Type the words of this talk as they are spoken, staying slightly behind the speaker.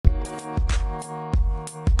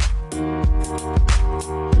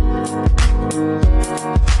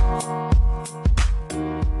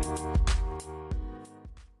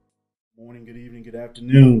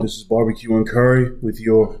afternoon. This is Barbecue and Curry with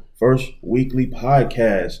your first weekly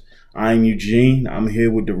podcast. I'm Eugene. I'm here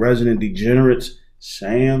with the resident degenerates,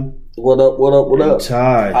 Sam. What up?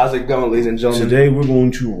 Ty. How's it going, ladies and gentlemen? Today we're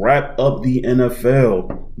going to wrap up the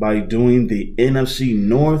NFL by doing the NFC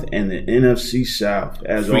North and the NFC South.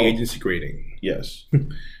 As Free agency grading. Yes.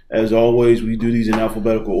 As always, we do these in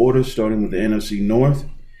alphabetical order, starting with the NFC North.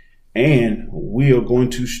 And we are going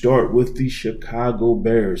to start with the Chicago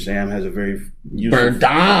Bears. Sam has a very useful...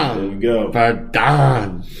 Verdon. There we go.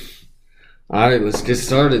 Verdon. All right, let's get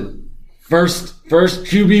started. First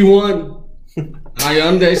QB1.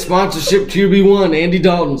 Hyundai sponsorship QB1. Andy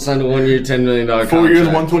Dalton signed a 1-year, $10 million contract. 4 years,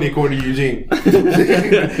 120 according to Eugene.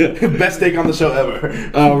 Best take on the show ever.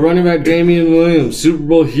 Running back Damian Williams, Super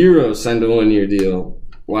Bowl hero, signed a 1-year deal.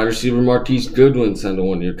 Wide receiver Marquise Goodwin signed a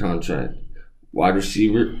 1-year contract. Wide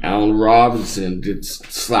receiver Allen Robinson gets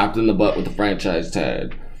slapped in the butt with a franchise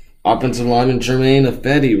tag. Offensive lineman Jermaine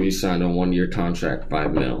Ifedi re-signed a 1-year contract,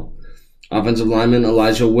 $5 million. Offensive lineman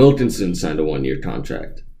Elijah Wilkinson signed a 1-year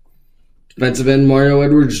contract. Defensive end Mario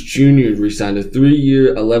Edwards Jr. re-signed a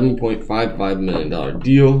 3-year, $11.55 million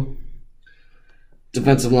deal.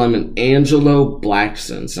 Defensive lineman Angelo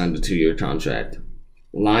Blackson signed a 2-year contract.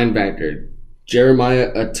 Linebacker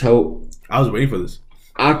Jeremiah I was waiting for this.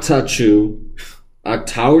 Atachu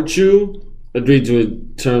agreed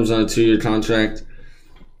to terms on a 2-year contract.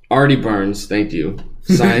 Artie Burns, thank you,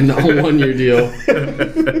 signed a 1-year deal.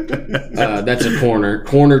 That's a corner.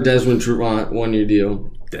 Corner Desmond Trufant, 1-year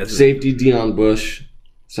deal. Safety Deion Bush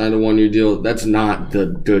signed a 1-year deal. That's not the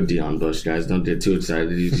good Deion Bush, guys. Don't get too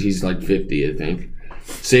excited. He's like 50, I think.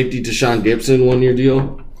 Safety Deshaun Gibson, 1-year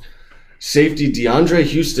deal. Safety DeAndre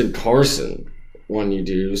Houston Carson, 1-year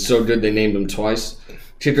deal. He was so good they named him twice.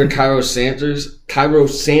 Kicker Cairo Santos.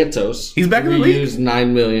 He's back in the league?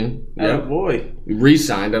 $9 million. Yeah, boy. He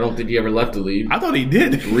re-signed. I don't think he ever left the league. I thought he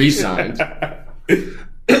did. Re-signed.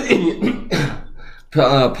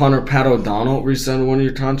 Punter Pat O'Donnell re-signed a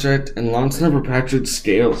 1-year contract. And long snapper Patrick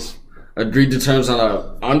Scales agreed to terms on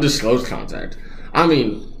an undisclosed contract. I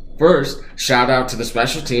mean, first, shout out to the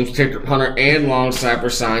special teams. Kicker, punter, and long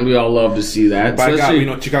snapper signed. We all love to see that. By God, we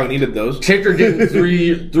know Chicago needed those. Kicker getting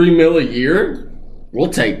 $3 million a year. We'll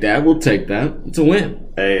take that. It's a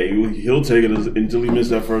win. Hey, he'll take it until he missed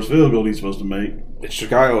that first field goal he's supposed to make. It's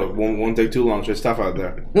Chicago. It won't take too long. It's tough out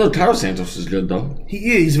there. No, Cairo Santos is good, though.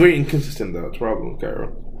 He's very inconsistent, though. It's a problem with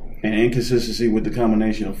Cairo. And inconsistency with the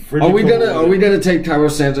combination of frigid. Are we gonna take Cairo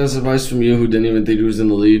Santos' advice from you, who didn't even think he was in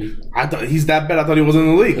the league? I thought he's that bad. I thought he was in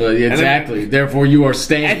the league. Exactly. Therefore, you are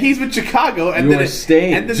staying. And he's with Chicago. And you are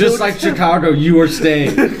staying. Just like Chicago, you are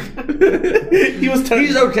staying.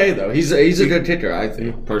 He's okay though. He's a good kicker, I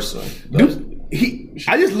think, personally. Dude,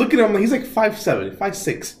 I just look at him like he's like 5'7",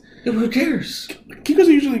 5'6". Yeah, who cares? Kickers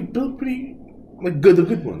are usually built pretty like the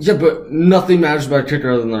good ones. Yeah, but nothing matters about a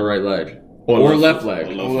kicker other than their right leg. Or left leg.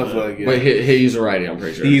 Left leg, yeah. But he's a righty, I'm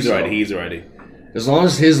pretty sure. He's a righty. As long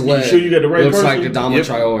as his leg sure you got the right looks person? like Adama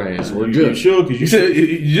Traore's, we're good. You sure? Because You said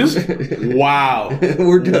you just wow.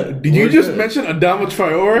 We're good. Did you just mention Adama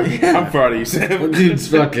Traore? Yeah. I'm proud of you, Sam. Dude's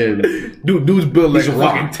fucking. Dude's built like He's a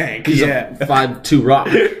rock. fucking tank. He's yeah. a 5'2" rock.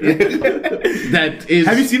 That is.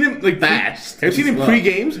 Have you seen him like fast? Have you seen him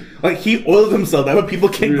pre-games? Like he oiled himself. That way people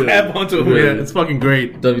can grab onto him. Really? Yeah, it's fucking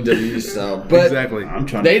great. WWE style. But Exactly. I'm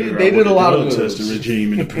trying They to figure did out what a lot the of blood moves. testing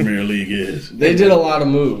regime in the Premier League is. They did a lot of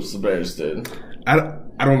moves, the Bears did. I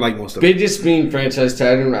don't like most of it. Biggest being franchise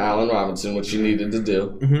tag and Allen Robinson, which you needed to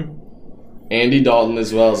do. Mm-hmm. Andy Dalton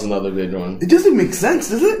as well is another big one. It doesn't make sense,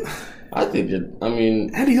 does it? I think it. I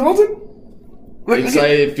mean, Andy Dalton?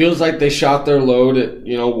 it feels like they shot their load at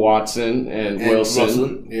Watson and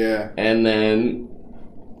Wilson, Yeah. and then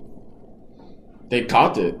they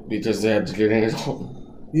caught it because they had to get Andy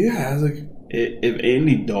Dalton. Yeah, I was like, If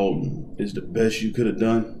Andy Dalton is the best you could have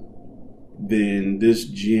done, then this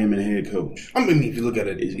GM and head coach I mean, if you look at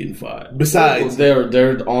it, is getting fired. besides They're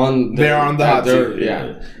on the hot seat.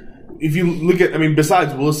 Yeah. If you look at,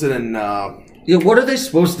 besides Wilson and Yeah, what are they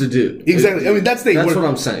supposed to do? exactly, that's what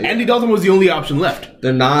I'm saying. Andy Dalton was the only option left.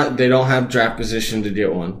 They don't have draft position to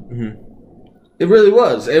get one. Mm-hmm. It really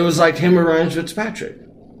was. It was like him and Ryan Fitzpatrick.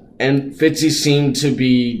 And Fitzy seemed to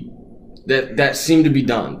be that seemed to be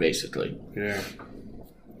done, basically. Yeah.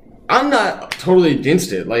 I'm not totally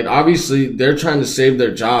against it. Like, obviously, they're trying to save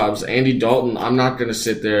their jobs. Andy Dalton, I'm not going to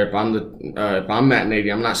sit there if I'm Matt Nagy.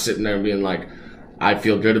 I'm not sitting there being like, I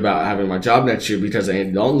feel good about having my job next year because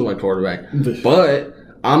Andy Dalton's my quarterback. But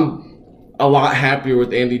I'm a lot happier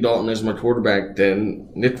with Andy Dalton as my quarterback than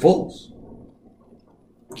Nick Foles.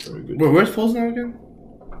 Wait, where's Foles now again?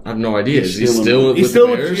 now? I have no idea. Is he He's still with He's the still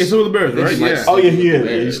Bears? with, he's still with the Bears, I think right? he might Yeah. still Oh, yeah, be he with is. the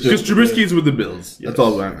Yeah, he's Bears. still- Because Trubisky's with the Bills. That's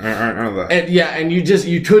all I know that. And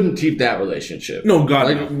you couldn't keep that relationship. No, God,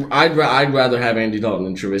 Like no. I'd rather have Andy Dalton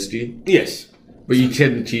than Trubisky, Yes. but you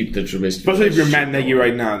couldn't keep the Trubisky. Especially if you're Matt relationship. Nagy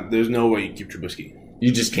right now, there's no way you keep Trubisky.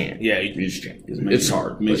 You just can't. Yeah, You just can't. Makes It's you-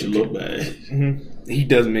 hard. Makes but you look bad. He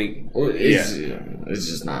does make. It's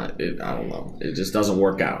just not. I don't know. It just doesn't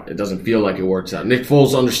work out. It doesn't feel like it works out. Nick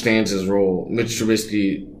Foles understands his role. Mitch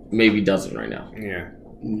Trubisky maybe doesn't right now, Yeah.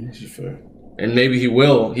 This is fair. and maybe he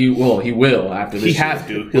will. He will after this. He year. has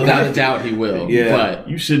to. Without a doubt, he will. Yeah. But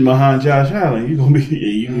You sitting behind Josh Allen, you gonna be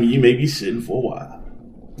you may be sitting for a while.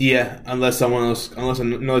 Yeah, unless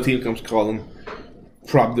another team comes calling,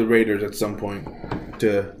 prop the Raiders at some point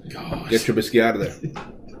to get Trubisky out of there.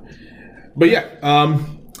 But yeah,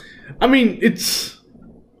 I mean it's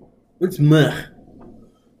meh.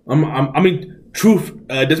 I mean,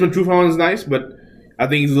 Desmond Trufant is nice, but I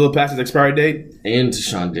think he's a little past his expiry date. and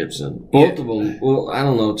Deshaun Gibson, both of them. Well, I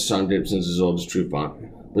don't know if Deshaun Gibson's as old as Trufant,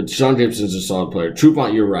 but Deshaun Gibson's a solid player.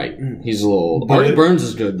 Trufant, you're right. He's a little old. But- Artie Burns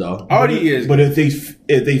is good though. Already is, But if they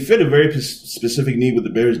fit a very specific need with the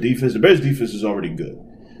Bears defense, the Bears defense is already good.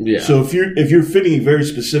 Yeah. So if you're fitting a very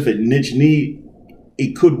specific niche need,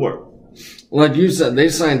 it could work. Like you said, they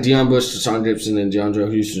signed Deion Bush, Deshaun Gibson, and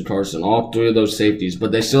DeAndre Houston Carson, all three of those safeties,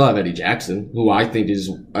 but they still have Eddie Jackson, who I think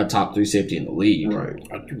is a top 3 safety in the league. Right.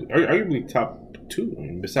 arguably top 2. I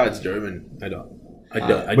mean, besides Durbin, I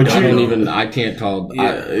can't call.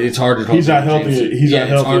 Yeah. It's hard to call. He's not James. healthy. He's not it's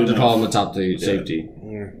healthy hard to enough. call him a top 3 safety.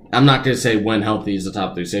 Yeah. I'm not going to say when healthy is the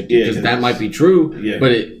top 3 safety Yeah, because that might be true. Yeah.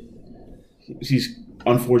 But He's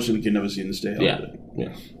unfortunately can never seem to stay healthy.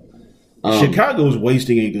 yeah. Chicago's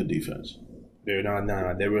wasting a good defense. They're not.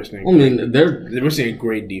 They're risking. I mean, they're risking a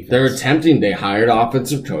great defense. They're attempting. They hired an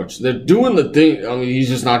offensive coach. They're doing the thing. I mean, he's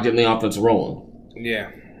just not getting the offense rolling.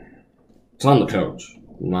 Yeah. It's on the coach,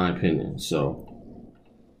 in my opinion. So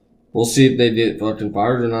we'll see if they get fucking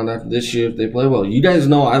fired or not after this year if they play well. You guys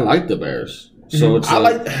know I like the Bears, so it's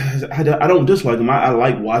I don't dislike them. I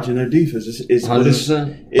like watching their defense. It's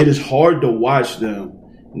 100%. It is hard to watch them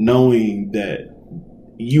knowing that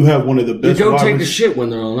you have one of the You best. go take a receivers. shit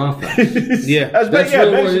when they're on offense. Yeah. That's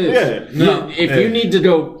really what it is. You need to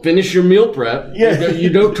go finish your meal prep, you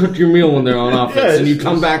don't cook your meal when they're on offense, and you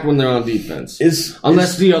come back when they're on defense.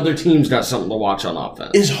 Unless the other team's got something to watch on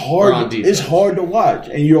offense. It's hard. Or on defense. It's hard to watch,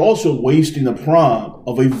 and you're also wasting the prime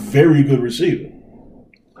of a very good receiver.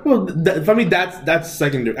 Well, for me, that's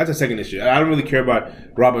secondary. That's a second issue. I don't really care about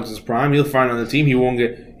Robinson's prime. He'll find on the team. He won't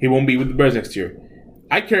be with the Bears next year.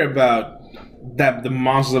 I care about the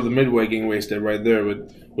monsters of the Midway getting wasted right there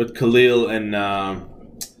with Khalil and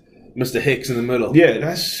Mr. Hicks in the middle. Yeah,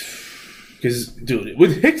 that's because dude,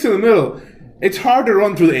 with Hicks in the middle, it's hard to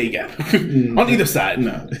run through the A gap on either side.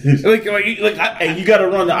 no. And you got to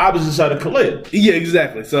run the opposite side of Khalil. Yeah,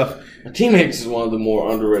 exactly. So Team Hicks is one of the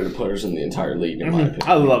more underrated players in the entire league, in my opinion.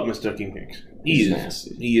 I love Mr. King Hicks. He's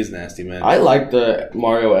nasty. He is nasty, man. I like the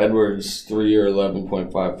Mario Edwards 3-year,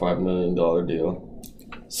 $11.55 million deal.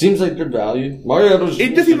 Seems like good value. Mario Edwards.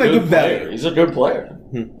 It does seem like good player. value. He's a good player.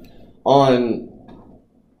 On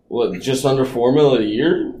what, just under $4 million a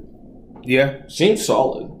year? Yeah, Seems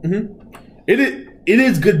solid. it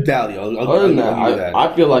is good value. Other than that,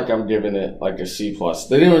 I feel like I'm giving it like a C+.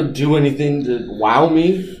 They didn't do anything to wow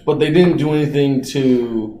me, but they didn't do anything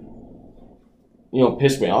to,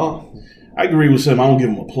 piss me off. I agree with Sam. I don't give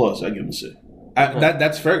him a plus. I give him a C.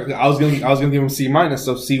 That's fair. I was gonna give him C-,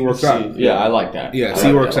 so C works out. Yeah, I like that. Yeah, I C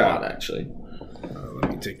like works that a out. lot, actually.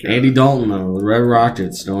 Let me take care Andy Dalton, though, the Red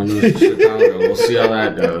Rockets going to Chicago. We'll see how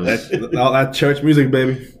that goes. all that church music,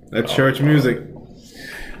 baby. That church music.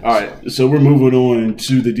 All right, so we're moving on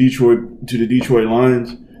to the Detroit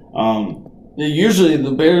Lions. Yeah, usually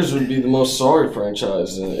the Bears would be the most sorry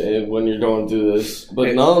franchise when you're going through this,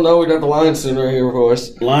 but no, we got the Lions sitting right here for us.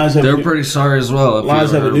 They're pretty sorry as well.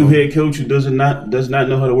 Lions have a new head coach who does not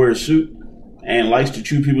know how to wear a suit and likes to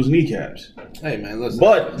chew people's kneecaps. Hey man, listen.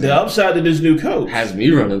 But the upside to this new coach has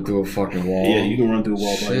me running through a fucking wall. Yeah, you can run through a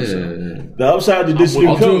wall by Shit. yourself. The upside to this new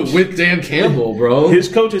I'll coach do it with Dan Campbell, bro. His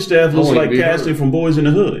coaching staff looks Holy like beer. casting from Boys in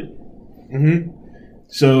the Hood. Mm-hmm.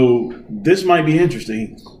 So this might be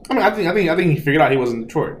interesting. I mean, I think he figured out he was in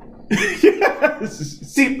Detroit.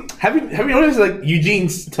 See, have you noticed like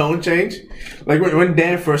Eugene's tone change? Like when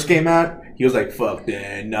Dan first came out, he was like, "Fuck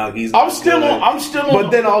that, no, he's." I'm still on. But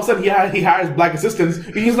then all of a sudden, he hires black assistants.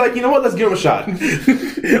 And he's like, "You know what? Let's give him a shot."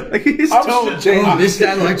 Like his tone changed. Oh, this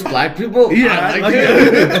guy likes black people. Yeah, I like like-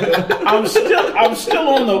 it. I'm still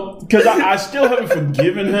on the because I still haven't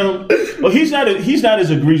forgiven him. Well, he's not as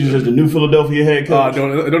egregious as the new Philadelphia head coach.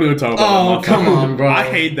 Don't even talk about Oh, that. come on, bro. I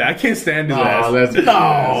hate that. I can't stand his ass. Oh, that's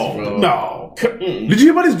BS, bro. No. Did you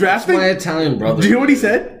hear about his drafting? My Italian brother. Did you hear what he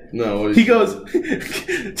said? No. What He goes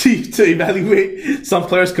to evaluate some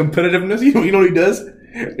players' competitiveness. You know what he does?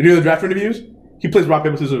 You know the draft interviews? He plays rock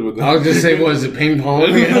paper scissors with them. I was just saying, what is it, ping pong?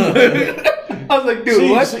 I was like,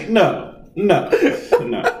 dude, what? No.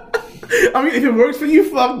 I mean, if it works for you,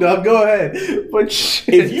 fucked up. Go ahead. But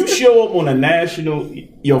shit. If you show up on a national,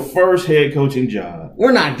 your first head coaching job,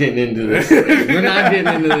 We're not getting into this. We're not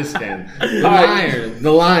getting into this then.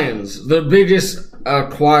 The Lions, their biggest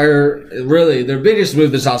really, their biggest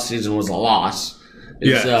move this offseason was a loss.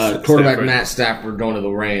 It's quarterback Stafford. Matt Stafford going to the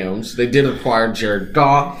Rams. They did acquire Jared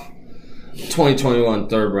Goff, 2021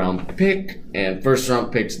 third round pick, and first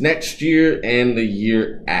round picks next year and the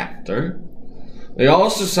year after. They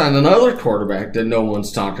also signed another quarterback that no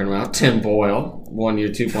one's talking about, Tim Boyle. 1 year,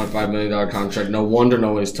 $2.5 million contract. No wonder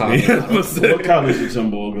nobody's talking about it. what college did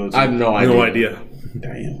Tim Boyle go to? I have no idea. No idea.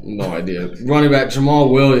 Damn. No idea. Running back Jamal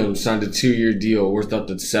Williams signed a 2-year deal worth up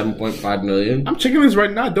to $7.5 million. I'm checking this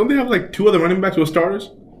right now. Don't they have like two other running backs who are starters?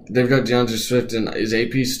 They've got DeAndre Swift and is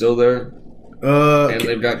AP still there? And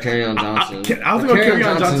they've got Kerryon Johnson. I was thinking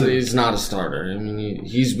about Kerryon Johnson. He's not a starter. I mean,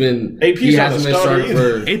 he's been. AP's he not hasn't a been starter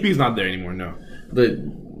starting for. AP's not there anymore. No. But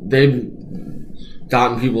they've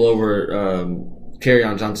gotten people over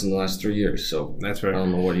Kerryon Johnson the last 3 years. So That's I right.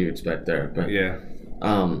 don't know what you expect there. But Yeah.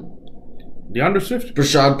 um, DeAndre Swift.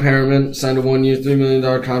 Brashad Perriman signed a 1 year, $3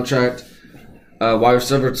 million contract. Wide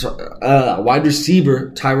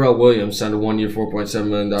receiver Tyrell Williams signed a 1 year, $4.7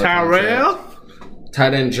 million contract. Tyrell?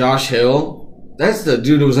 Tight end Josh Hill. That's the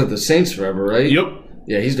dude who was at the Saints forever, right? Yep.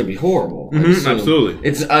 Yeah, he's gonna be horrible. I Mhm, assume. absolutely.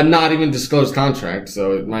 It's a not even disclosed contract,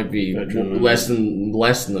 so it might be true. less than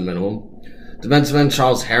the minimum. Defensive end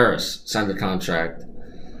Charles Harris signed a contract.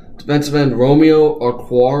 Defensive end Romeo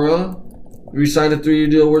Okwara re-signed a 3-year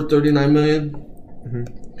deal worth $39 million.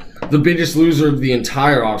 The biggest loser of the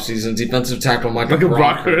entire offseason, defensive tackle Michael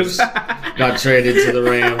Brockers got traded to the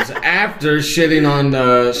Rams after shitting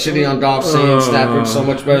on Goff, saying Stafford's so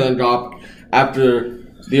much better than Goff. After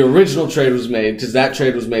the original trade was made, because that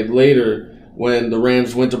trade was made later when the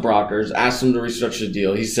Rams went to Brockers, asked him to restructure the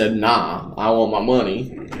deal. He said, "Nah, I want my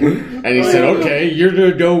money." And he said, "Okay, you're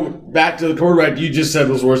gonna go back to the quarterback you just said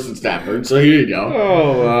was worse than Stafford. So here you go."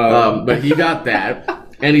 Oh, But he got that.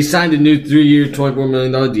 And he signed a new 3-year, $24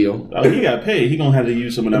 million deal. Oh, he got paid. He gonna have to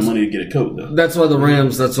use some of that money to get a coat though. That's why the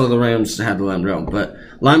Rams had to let him go. But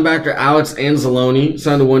linebacker Alex Anzalone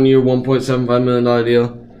signed a 1 year, $1.75 million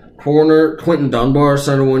deal. Corner Quentin Dunbar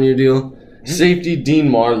signed a 1 year deal. Safety Dean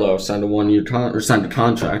Marlowe signed a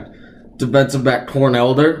contract. Defensive back Corn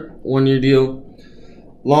Elder, 1 year deal.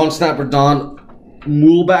 Long snapper Don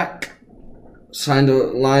Mulback signed a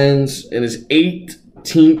Lions in his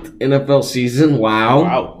 18th NFL season.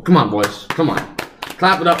 Wow. Come on, boys. Come on.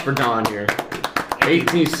 Clap it up for Don here.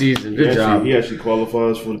 18th season. Good job. He actually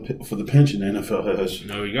qualifies for the pension the NFL has.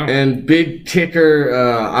 there we go. And big kicker,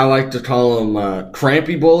 I like to call him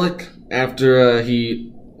Crampy Bullock after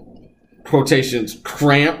he, quotations,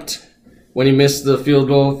 cramped when he missed the field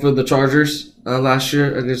goal for the Chargers last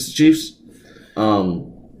year against the Chiefs.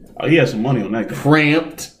 He has some money on that guy.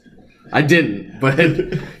 Cramped. I didn't, but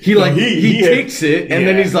he kicks it, and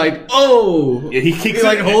then he's like, "Oh!" Yeah, he kicks He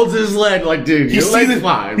like it. holds his leg, like, dude, He your sees leg's it.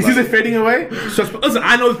 fine. He sees it fading away. So, listen,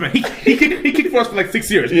 I know this man. He kicked for us for like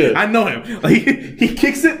 6 years. Yeah. I know him. Like, he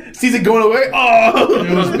kicks it, sees it going away. Oh,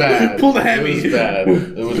 It was bad. Pull the hammy. It was bad.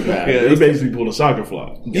 It was bad. Yeah. He basically pulled a soccer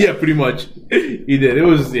flop. Yeah, pretty much. He did. It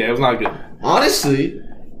was not good. Honestly,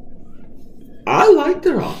 I like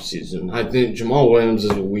their offseason. I think Jamal Williams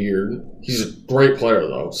is weird. He's a great player,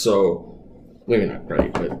 though. So, maybe not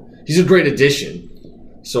great, but he's a great addition.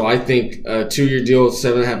 So I think a 2-year deal with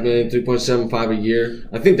 $7.5 million, $3.75 a year.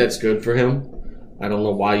 I think that's good for him. I don't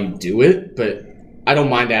know why you do it, but I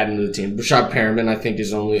don't mind adding to the team. Brashad Perriman, I think,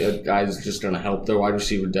 is only a guy that's just going to help their wide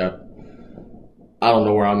receiver depth. I don't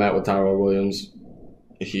know where I'm at with Tyrell Williams.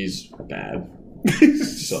 He's bad.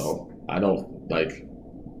 So I don't like.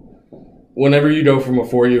 Whenever you go from a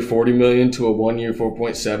 4-year $40 million to a 1 year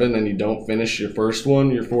 $4.7 and you don't finish your first one,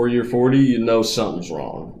 your 4-year $40, you know something's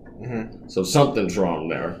wrong. Mm-hmm. So something's wrong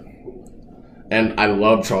there. And I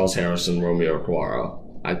love Charles Harris and Romeo Okwara.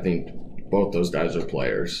 I think both those guys are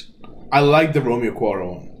players. I like the Romeo Okwara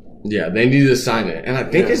one. Yeah, they need to sign it. And I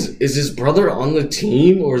think is his brother on the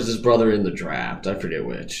team or is his brother in the draft? I forget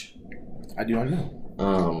which. I do not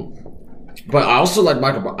know. But I also like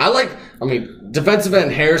Michael. Defensive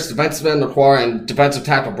end Harris, defensive end McQuarrie, and defensive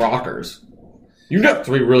tackle Brockers. You got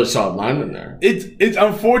 3 really solid linemen there. It's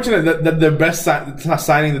unfortunate that the best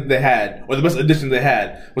signing that they had, or the best addition they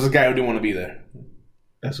had, was a guy who didn't want to be there.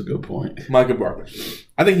 That's a good point. Michael Barker.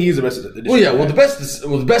 I think he's the best addition.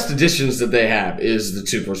 The best additions that they have is the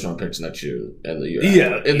 2 first-round picks next year and the year after.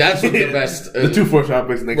 Yeah. And that's what the best... the 2 first-round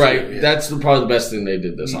picks next year. Right. Yeah. That's probably the best thing they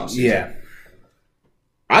did this offseason. Yeah.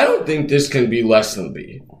 I don't think this can be less than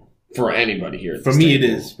B for anybody here. For me, it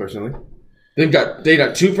is, personally. They got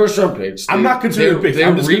 2 first-round picks. I'm not considering picks.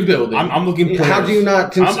 They're rebuilding. I'm looking at players. How do you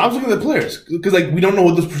not consider... I'm looking at the players. Because, we don't know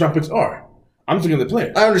what those first-round picks are. I'm just looking at the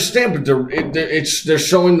players. I understand, but they're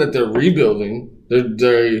showing that they're rebuilding.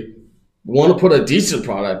 They want to put a decent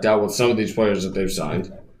product out with some of these players that they've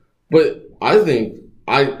signed. But I think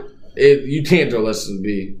you can't go less than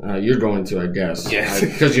B. You're going to, I guess. Yes.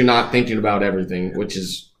 Because you're not thinking about everything, which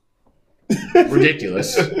is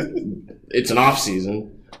ridiculous. It's an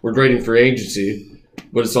off-season. We're grading free agency,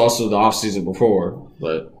 but it's also the off-season before.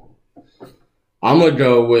 But I'm going to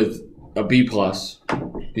go with a B+.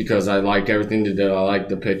 Because I like everything they did. I like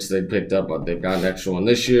the picks they picked up, but they've got an extra one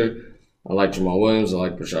this year. I like Jamal Williams. I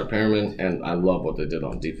like Rashad Perriman. And I love what they did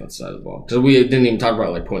on the defense side of the ball. Because we didn't even talk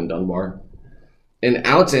about Quentin Dunbar. And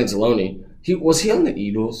Alex Anzalone, was he on the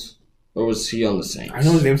Eagles? Or was he on the Saints? I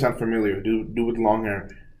know his name sounds familiar. Dude with long hair.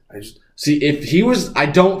 See, if he was, I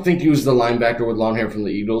don't think he was the linebacker with long hair from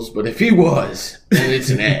the Eagles, but if he was, then it's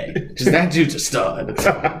an A. Because that dude's a stud.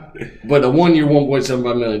 But a 1 year,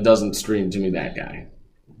 $1.75 million doesn't scream to me that guy.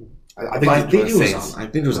 I think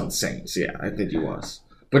he was on Saints. Yeah, I think he was.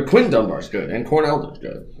 But Quentin Dunbar's good, and Cornell is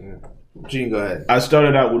good. Yeah. Gene, go ahead. I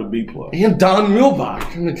started out with a B+. And Don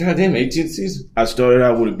Muhlbach in the goddamn 18th season. I started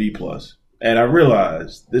out with a B+. And I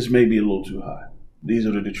realized this may be a little too high. These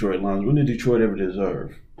are the Detroit Lions. When did Detroit ever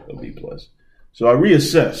deserve a B+? So I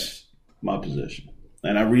reassessed my position.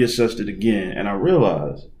 And I reassessed it again. And I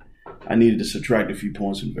realized I needed to subtract a few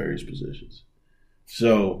points in various positions.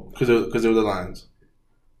 So Because they were the Lions.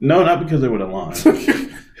 No, not because they were the Lions.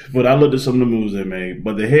 But I looked at some of the moves they made.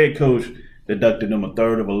 But the head coach deducted them a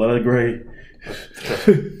third of a letter grade.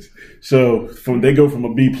 So they go from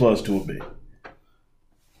a B+ to a B.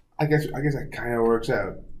 I guess that kind of works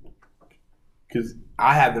out. Because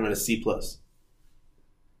I have them at a C+.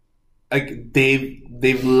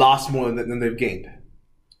 They've lost more than they've gained.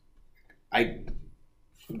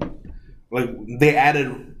 They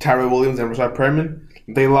added Tyrell Williams and Rashad Perriman.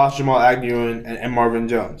 They lost Jamal Agnew and Marvin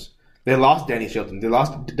Jones. They lost Danny Shelton. They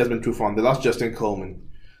lost Desmond Trufant. They lost Justin Coleman.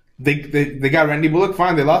 They got Randy Bullock.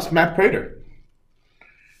 Fine. They lost Matt Prater.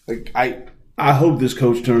 I hope this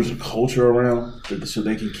coach turns the culture around so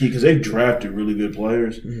they can keep, because they've drafted really good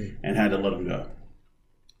players and had to let them go.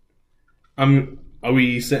 Are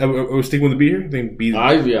we sticking with the B here? I think B.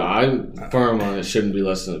 I'm firm on it. Shouldn't be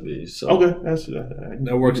less than a B. So. Okay,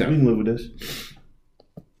 that works out. We can live with this.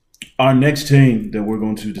 Our next team that we're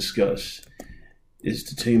going to discuss is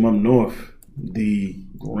the team up north, the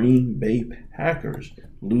Green Bay Packers,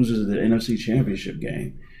 losers of the NFC Championship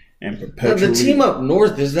game. And perpetually, the team up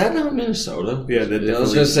north, is that not Minnesota? Yeah, I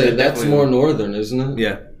was going to say, that's more northern, isn't it?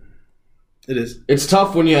 Yeah, it is. It's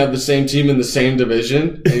tough when you have the same team in the same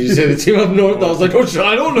division, and you say the team up north. I was like, oh, shit,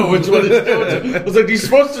 I don't know which one it's going to. I was like, he's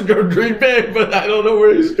supposed to go Green Bay, but I don't know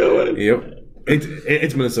where he's going. Yep.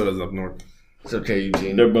 It's Minnesota's up north. It's okay,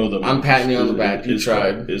 Eugene. They're both up. I'm patting you on the back. You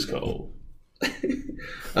tried. It's cold. All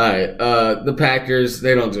right. The Packers,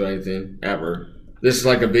 they don't do anything, ever. This is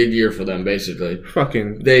like a big year for them, basically.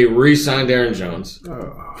 They re-signed Aaron Jones.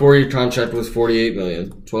 4-year contract with $48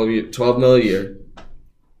 million. $12 million a year.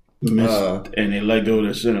 And they let go of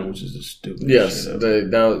their center, which is a stupid yes, shit. they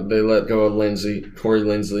let go of Corey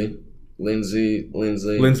Linsley.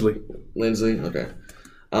 Okay.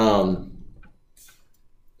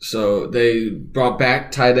 So they brought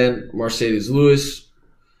back tight end Mercedes Lewis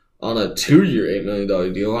on a 2-year, $8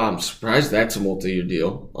 million deal. I'm surprised that's a multi-year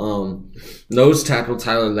deal. Nose tackle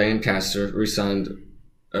Tyler Lancaster re-signed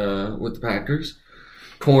with the Packers.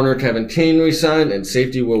 Corner Kevin King re-signed, and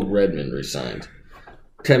safety Will Redmond re-signed.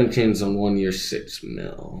 Kevin King's on 1 year, $6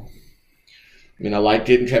 million. I mean, I like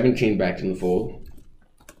getting Kevin King back in the fold.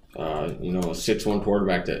 A 6'1"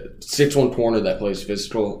 quarterback, 6'1" corner that plays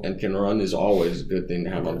physical and can run is always a good thing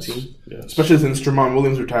to have on the team. Yes. Especially since Tramon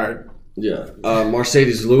Williams retired. Yeah.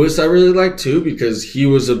 Mercedes Lewis I really like too, because he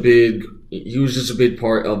was just a big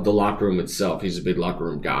part of the locker room itself. He's a big locker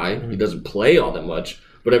room guy. He doesn't play all that much,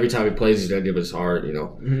 But every time he plays, he's going to give his heart, you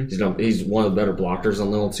know. He's one of the better blockers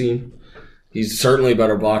on the whole team. He's certainly a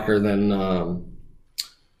better blocker than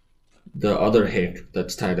the other Hick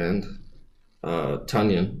that's tight end,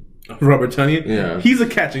 Tunyon. Robert Tunyon? Yeah. He's a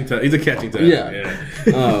catching tight. He's a catching tight. Yeah.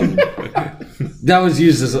 That was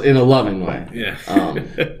used in a loving way. Yeah.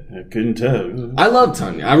 I couldn't tell. I love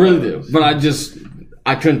Tunyon. I really do. But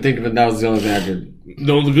I couldn't think of it. That was the only thing I could.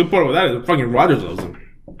 The good part about that is fucking Rodgers loves him.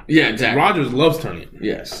 Yeah, exactly. Rodgers loves Tunyon.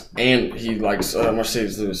 Yes. And he likes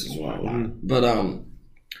Mercedes Lewis as well. But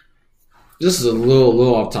this is a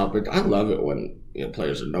little off topic. I love it when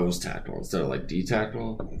players are nose tackle instead of like D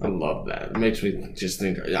tackle. I love that. It makes me just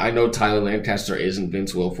think. I know Tyler Lancaster isn't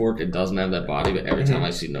Vince Wilfork. It doesn't have that body, but every time I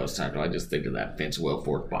see nose tackle, I just think of that Vince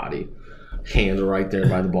Wilfork body. Hands right there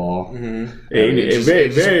by the ball.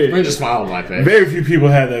 It brings a smile on my face. Very few people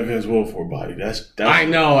have that Vince Wilfork body. That's I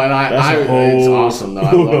know, and it's awesome though.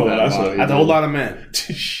 I love that body. That's a whole lot of men.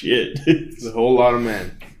 Shit. It's a whole lot of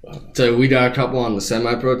men. So we got a couple on the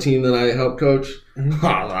semi-pro team that I help coach.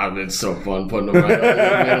 Oh, it's so fun putting them right up in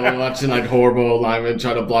the middle and watching like horrible linemen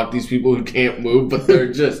try to block these people who can't move, but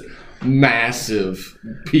they're just massive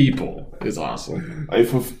people. It's awesome. Hey,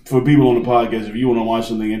 for people on the podcast, if you want to watch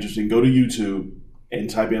something interesting, go to YouTube and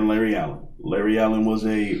type in Larry Allen. Larry Allen was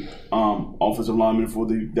a offensive lineman for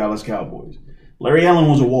the Dallas Cowboys. Larry Allen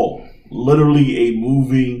was a wall, literally a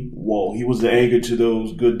moving wall. He was the anchor to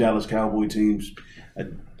those good Dallas Cowboy teams a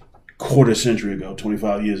quarter century ago,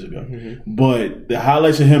 25 years ago. But the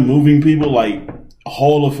highlights of him moving people like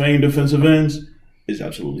Hall of Fame defensive ends is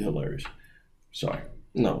absolutely hilarious. Sorry.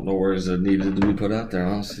 No words that needed to be put out there,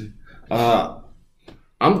 honestly.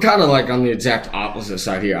 I'm kind of like on the exact opposite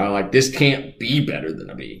side here. I like this can't be better than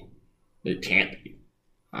a B. It can't be.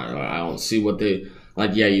 I don't see what they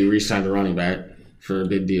like. Yeah, you re-signed a running back for a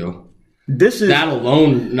big deal. That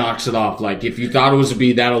alone knocks it off. Like if you thought it was a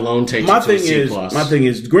B, that alone takes it to a C plus. My thing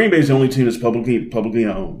is, Green Bay's the only team that's publicly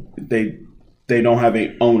owned. They don't have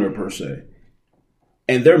a owner per se,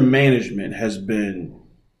 and their management has been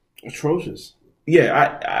atrocious.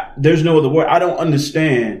 Yeah, there's no other word. I don't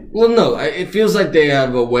understand. Well, no, it feels like they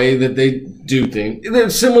have a way that they do things. They're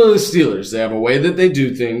similar to the Steelers. They have a way that they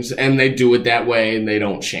do things, and they do it that way, and they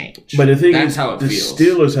don't change. But the thing That's is, how it the feels.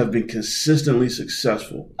 Steelers have been consistently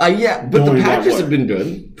successful. Yeah, but the Going that Packers way. have been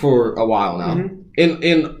good for a while now.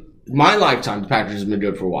 In my lifetime, the Packers have been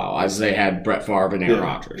good for a while, as they had Brett Favre and Aaron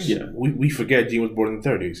Rodgers. Yeah, We forget Gene was born in the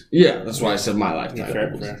 30s. Yeah, that's why I said my lifetime.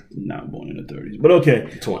 Fair. not born in the 30s, but okay.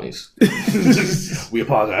 20s. We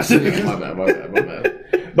apologize. My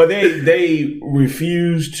bad. But they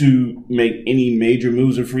refuse to make any major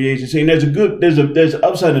moves in free agency, and there's an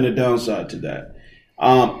upside and a downside to that.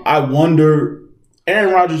 I wonder.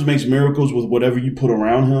 Aaron Rodgers makes miracles with whatever you put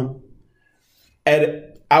around him, and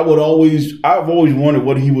I've always wondered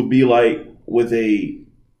what he would be like with a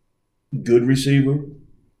good receiver.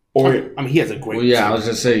 Or I mean, he has a great. Well, yeah, I was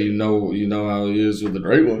gonna say you know how he is with the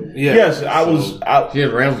great one. Yeah. yes, He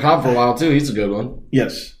had Randall Cobb for a while too. He's a good one.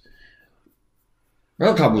 Yes.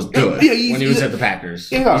 Randall Cobb was good Yeah, when he was at the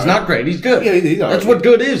Packers. Yeah, he's not great. He's good. Yeah, he's all That's right. what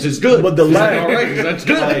good is. It's good. But the He's lag- like, all right, that's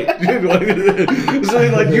good. So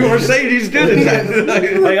like you were saying, he's good at that.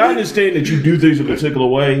 Like, I understand that you do things a particular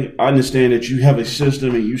way. I understand that you have a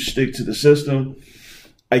system and you stick to the system.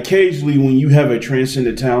 Occasionally, when you have a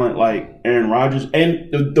transcendent talent like Aaron Rodgers,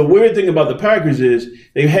 and the weird thing about the Packers is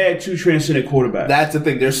they've had two transcendent quarterbacks That's the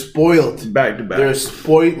thing. They're spoiled. back to back. They're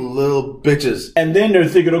spoiled little bitches. And then they're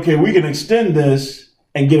thinking, okay, we can extend this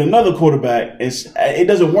and get another quarterback. It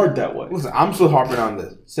doesn't work that way. Listen, I'm still harping on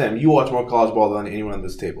this. Sam, you watch more college ball than anyone on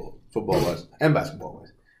this table, football-wise and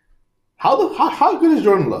basketball-wise. How good is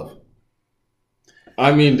Jordan Love?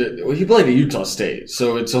 I mean, he played at Utah State,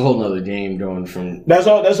 so it's a whole nother game going from. That's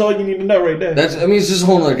all you need to know right there. It's just a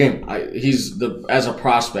whole other game. As a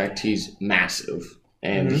prospect, he's massive,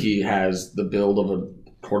 and he has the build of a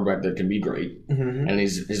quarterback that can be great, and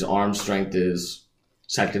his arm strength is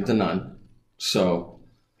second to none. So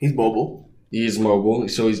He's mobile. he's mobile,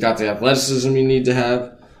 so he's got the athleticism you need to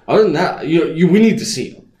have. Other than that, we need to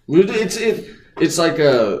see him. It's like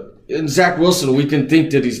in Zach Wilson, we can think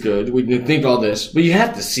that he's good. We can think all this, but you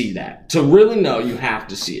have to see that to really know. You have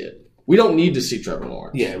to see it. We don't need to see Trevor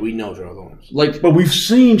Lawrence. Yeah, we know Trevor Lawrence. But we've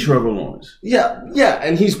seen Trevor Lawrence Yeah,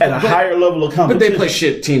 and he's at a higher level of But competition. they play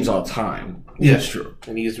shit teams all the time. Yeah, that's true.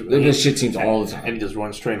 And They play shit teams all the time. And he just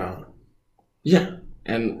runs straight on. Yeah,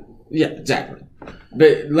 exactly.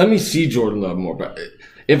 But let me see Jordan Love more. But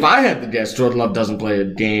if I had to guess, Jordan Love doesn't play a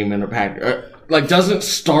game in a Packers, doesn't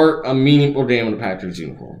start a meaningful game in a Packers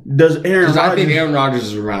uniform. Does Aaron Because I think Rodgers Aaron Rodgers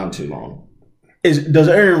is around too long. does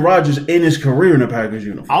Aaron Rodgers end his career in a Packers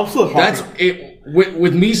uniform? I'm still harping. That's it.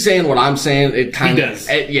 with me saying what I'm saying, it kind of does.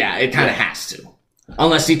 it kind of has to,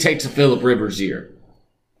 unless he takes a Phillip Rivers year,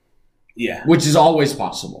 Yeah. which is always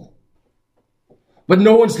possible. But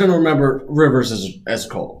no one's going to remember Rivers as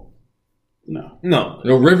Cole. No. No.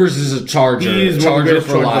 Rivers is a Charger. He's one of the greatest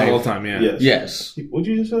for Chargers life. of all time, yeah. Yes. Yes. What'd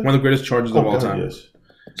you just say? One of the greatest Chargers of all God, time. Yes.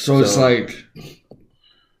 So it's like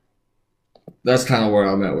that's kind of where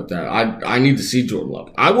I'm at with that. I need to see Jordan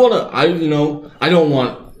Love. I don't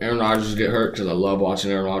want Aaron Rodgers to get hurt because I love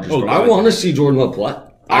watching Aaron Rodgers. But I God. want to see Jordan Love play.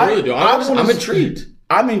 I really do. I'm intrigued.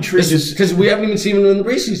 I'm intrigued. Because we haven't even seen him in the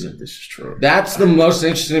preseason. This is true. That's the most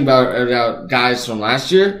interesting about guys from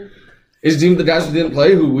last year. Is even the guys who didn't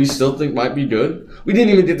play, who we still think might be good. We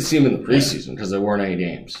didn't even get to see them in the preseason because there weren't any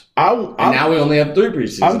games. And now we only have 3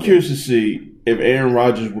 preseasons. I'm curious to see if Aaron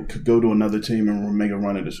Rodgers could go to another team and make a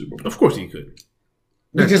run at the Super Bowl. Of course he could.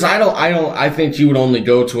 Because I think he would only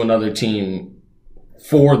go to another team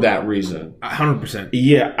for that reason. 100%.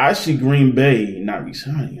 Yeah, I see Green Bay not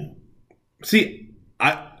resigning him. See,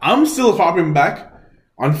 I'm still harping back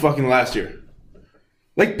on fucking last year.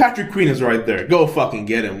 Like, Patrick Queen is right there. Go fucking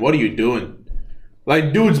get him. What are you doing?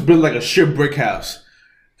 Like, dude's built like a shit brick house.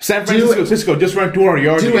 San Francisco just ran 200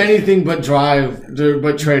 yards. Do anything but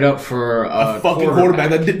trade up for a fucking quarterback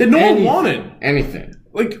that no one wanted. Anything.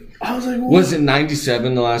 Like, I was like, what? Was it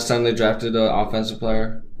 97 the last time they drafted an offensive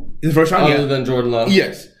player? The first time? Other than Jordan Love?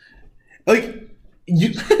 Yes. Like,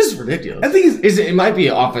 It's ridiculous. I think it might be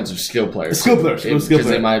an offensive skill player. Skill player. Because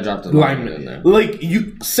they might have dropped a lineman in there. Like,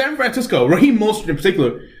 San Francisco, Raheem Mostert in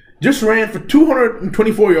particular, just ran for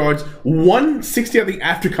 224 yards, 160, I think,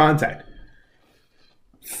 after contact.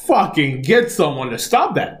 Fucking get someone to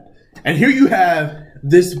stop that. And here you have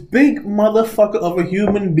this big motherfucker of a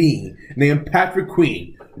human being named Patrick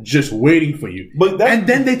Queen just waiting for you. And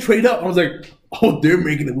then they trade up. I was like, oh, they're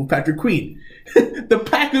making it with Patrick Queen. The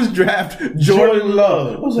Packers draft Jordan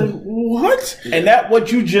Love. I was like, what? And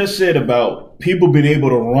what you just said about people being able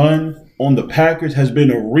to run on the Packers has been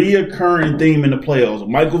a reoccurring theme in the playoffs.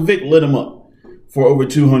 Michael Vick lit him up for over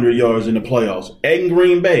 200 yards in the playoffs. And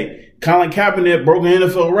Green Bay. Colin Kaepernick broke an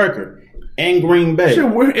NFL record. And Green Bay.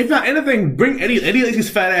 Sure, if not anything, bring Eddie Lacy's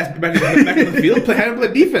fat ass back in the field, have him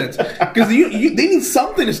play defense. Because they need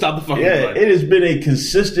something to stop the fucking play. It has been a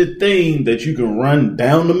consistent thing that you can run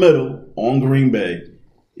down the middle on Green Bay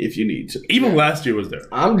if you need to. Even last year was there.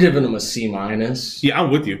 I'm giving them a C minus. Yeah, I'm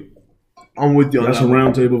with you. I'm with you on That's that. a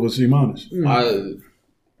round table of a C minus.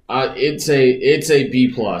 It's a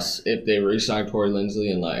B plus if they re-sign Corey Linsley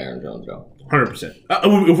and let Aaron Jones go. 100%.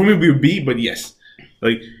 For me, it would be a B, but yes.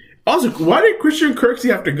 Like, also, why did Christian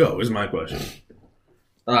Kirksey have to go? Is my question.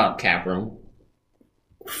 Cap room.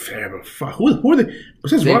 Fair, but fuck. Who are they?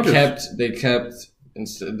 Besides Rodgers.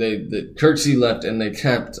 Kirksey left and they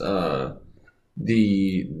kept not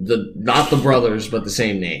the brothers but the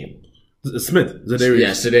same name. Smith, Za'Darius.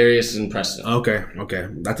 Yeah, Za'Darius and Preston. Okay.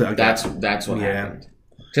 That's what happened.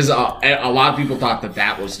 Because a lot of people thought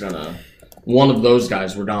that was gonna. One of those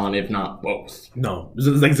guys were gone, if not both. No.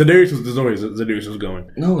 Like, Za'Darius was going.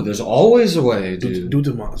 No, there's always a way, dude. Dude's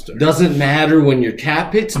a monster. Doesn't matter when your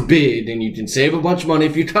cap hits bid and you can save a bunch of money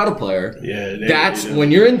if you cut a player. Yeah. When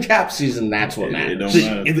you're in cap season, that's what matters.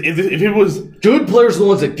 If it was... Good players are the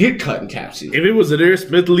ones that get cut in cap season. If it was Za'Darius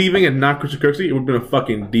Smith leaving and not Christian Kirksey, it would have been a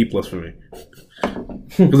fucking D plus for me.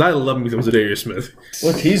 Because I love me some Za'Darius Smith.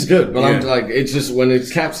 Look, he's good, but I'm like, it's just when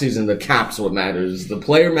it's cap season, the cap's what matters. The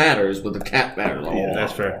player matters, but the cap matters. Yeah,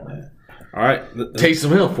 that's fair. All right, Taysom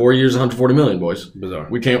Hill, 4 years, 140 million, boys. Bizarre.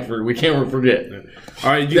 We can't forget. Yeah. All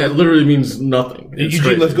right, that literally means nothing.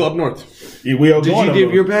 Eugene, let's go up north. Yeah, we are Did you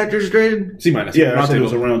give your Packers grade? C minus. Yeah, it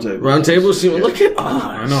was a round table. Round table, C. Look at us.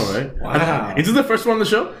 I know, right? Wow. Is this the first one on the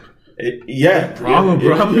show?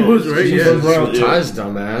 Probably was right. Yeah, Ties,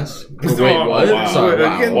 dumbass. Wait, Oh, what? wow. Sorry,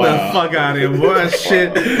 Get the fuck out of here, boy.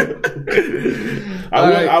 Shit.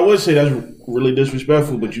 I would say that's really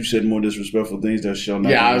disrespectful, but you said more disrespectful things that shall not.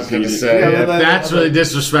 Yeah, I was going to say, Yeah, if that's really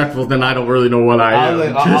disrespectful, then I don't really know what I am.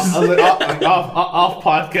 I was like, off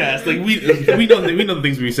podcast. Like we know the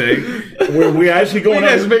things we say. We're actually going.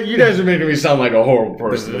 You guys are making me sound like a horrible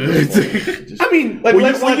person. I mean, like,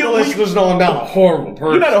 let's let the listeners know I'm not a horrible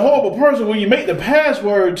person. You're not a horrible person when you make the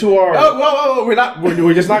password to our. Oh, we're not.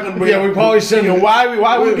 We're just not going to. Yeah, we probably shouldn't. Why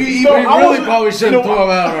would we even? We really probably shouldn't throw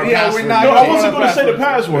out our password. We're not. No, I wasn't going to say the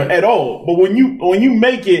password at all. But when you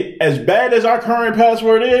make it as bad as our current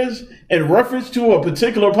password is in reference to a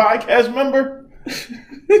particular podcast member,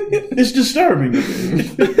 it's disturbing.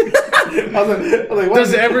 I was like,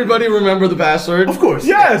 does everybody remember the password? Of course.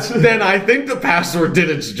 Yes. Then I think the password did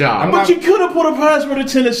its job. But you could have put a password to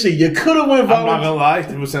Tennessee. You could have went I'm not violent. gonna lie. If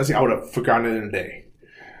it was Tennessee, I would have forgotten it in a day.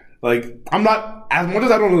 Like, I'm not, as much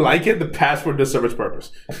as I don't like it, the password does serve its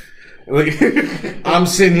purpose. Like, I'm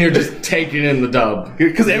sitting here just taking in the dub.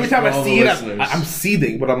 because every time I For all see the it, listeners. I'm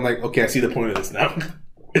seething, but I'm like, okay, I see the point of this now.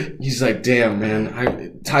 He's like, damn,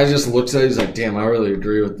 man. Ty just looks at it. He's like, damn, I really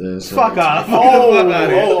agree with this. Fuck off.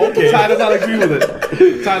 Oh, okay. Ty does not agree with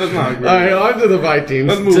it. Ty does not agree. All right, on to the Vikings.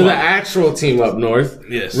 Let's move To on. the actual team up north.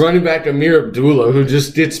 Yes. Running back Amir Abdullah, who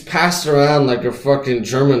just gets passed around like a fucking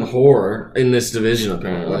German whore in this division,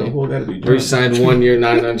 apparently. Well, that'd be Where he signed 1 year,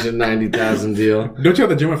 $990,000 deal. Don't you have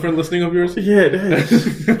the German friend listening of yours? Yeah, that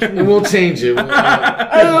is. And we'll change it.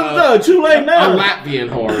 No, too late A now. Latvian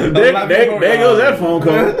whore. There goes that phone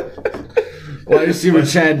call. Wide receiver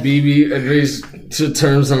Chad Beebe agrees to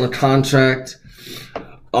terms on a contract.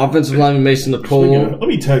 Offensive lineman Mason Nicole Let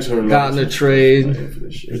me text her. got in a trade.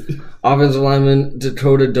 Offensive lineman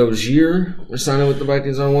Dakota Dozier we're signing with the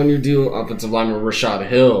Vikings on a 1 year deal. Offensive lineman Rashad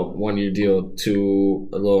Hill 1 year deal to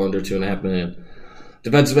a little under $2.5 million.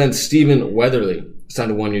 Defensive end Stephen Weatherly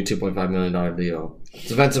signed a 1 year $2.5 million deal.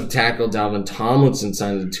 Defensive tackle Dalvin Tomlinson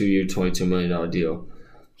signed a 2 year $22 million deal.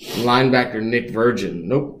 Linebacker Nick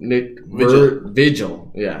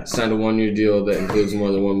Vigil. Yeah, signed a 1 year deal that includes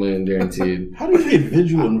more than $1 million guaranteed. How do you say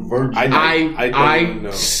Vigil and Virgin? I know.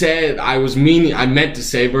 said I meant to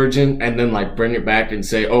say Virgin and then like bring it back and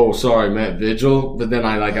say, oh sorry, I meant Vigil, but then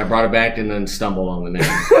I brought it back and then stumbled on the name.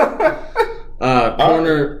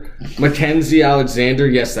 Corner Mackenzie Alexander,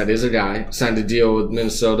 yes, that is a guy, signed a deal with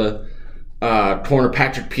Minnesota. Corner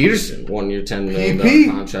Patrick Peterson, 1 year $10 million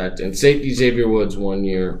contract, and safety Xavier Woods 1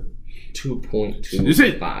 year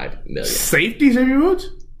 $2.25 million. Safety Xavier Woods?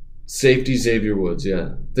 Safety Xavier Woods,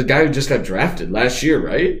 yeah, the guy who just got drafted last year,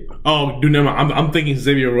 right? Oh, dude, never mind. I'm thinking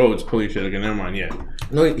Xavier Rhodes. Holy shit, okay, never mind, yeah.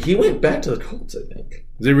 No, he went back to the Colts, I think.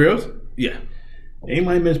 Xavier Rhodes? Yeah. He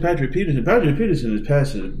might miss Patrick Peterson. Patrick Peterson is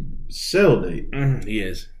past his sell date. He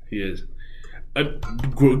is.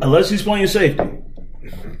 Unless he's playing safety.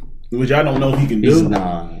 Which I don't know if he can He's do.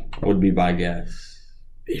 not, would be my guess.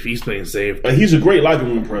 If he's playing safe. He's a great locker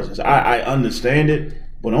room presence. I understand it,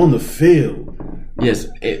 but on the field. Yes,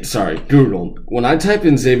 sorry, Google. When I type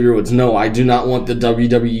in Xavier Woods, no, I do not want the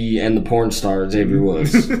WWE and the porn star Xavier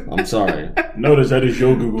Woods. I'm sorry. Notice that is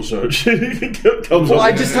your Google search. Comes Well, up.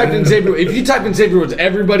 I just typed in Xavier. If you type in Xavier Woods,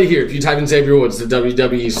 everybody here, if you type in Xavier Woods, the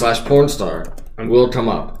WWE/porn star will come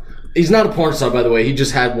up. He's not a porn star, by the way. He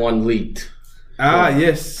just had one leaked.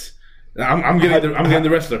 Yes. I'm getting the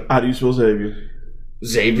wrestler. How do you spell Xavier?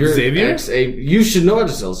 Xavier? You should know how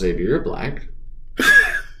to spell Xavier. You're black.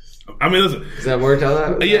 I mean, listen. Does that work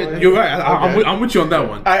out? Yeah, you're right. I'm with you on that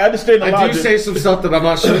one. I understand the I logic. do say some stuff that I'm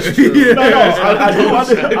not sure is true. No, I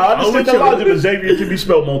understand the logic, but Xavier can be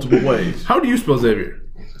spelled multiple ways. How do you spell Xavier?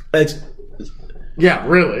 Yeah,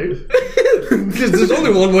 really? Because there's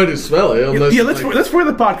only one way to spell it. Unless, Let's for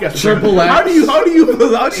the podcast. Triple X. How do you Triple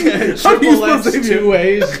spell X, Xavier? 2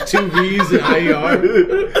 A's, 2 V's, and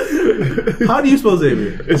IER. How do you spell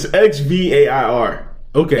Xavier? It's XVAIR.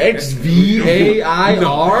 Okay.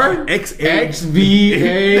 XVAIR?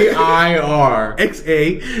 XVAIR.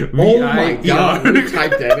 XAVIR. Oh my god, let me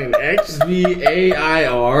type that in.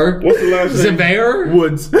 XVAIR. What's the last name? Xavier?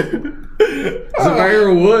 Woods.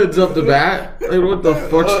 Xavier Woods up the bat. Like, what the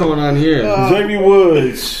fuck's going on here? Xavier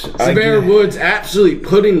Woods. Xavier Woods actually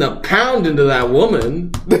putting the pound into that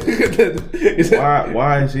woman.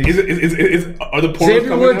 Why is he? Are the pornos Xavier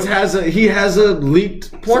coming Woods up? has a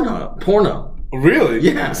leaked porno. Really?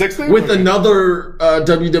 Yeah. Sex thing? With Okay. another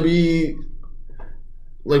WWE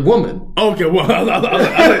woman. Okay, well, I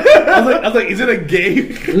was like, is it a gay?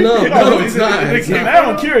 No, it's not. It's not. Now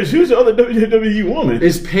I'm curious. Who's the other WWE woman?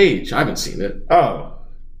 It's Paige. I haven't seen it. Oh.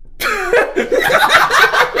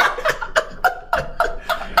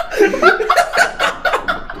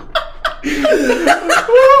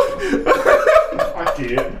 I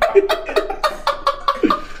can't.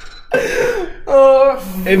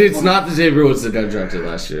 And it's not the Xavier Woods that got drafted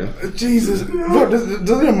last year. Jesus. Bro, doesn't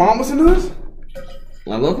your mom listen to this?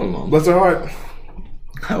 I love my mom. Bless her heart.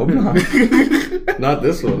 I hope not. Not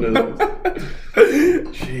this one.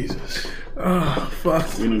 Jesus. Oh, fuck.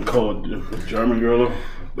 We didn't call a German girl.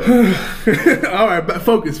 All right, but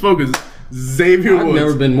focus. Xavier I've Woods.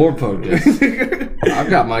 never been more focused. I've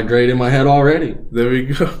got my grade in my head already. There we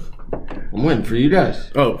go. I'm waiting for you guys.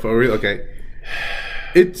 Oh, for real? Okay.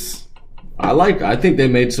 I think they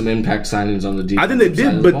made some impact signings on the defense. I think they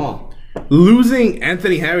did, but losing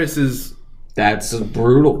Anthony Harris is... That's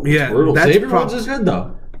brutal. Yeah, It's brutal. that's Xavier Woods is good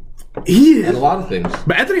though. He And is. a lot of things.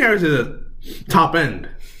 But Anthony Harris is a top end.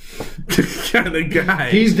 kind of guy.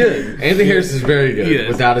 He's good. Anthony Harris is very good, Yes.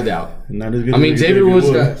 without a doubt. Not as good I mean, as Xavier Woods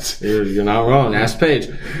Woods. got. You're not wrong. Ask Paige.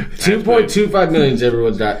 2.25 million Xavier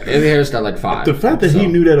Woods got. Anthony Harris got like 5. The fact that he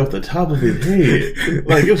knew that off the top of his head,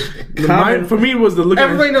 like it was common. For me, was the look.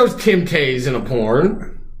 Everybody knows Kim K's in a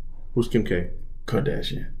porn. Who's Kim K?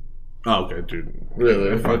 Kardashian. Oh, okay, dude. Really?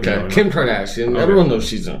 Okay. know. Kim Kardashian. Everyone knows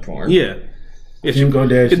she's in a porn. Yeah. Yeah, Kim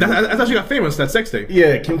Kardashian. That's how she got famous. That sex thing.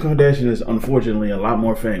 Yeah, Kim Kardashian is unfortunately a lot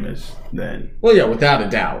more famous than. Well, yeah, without a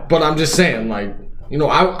doubt. But I'm just saying, like, you know,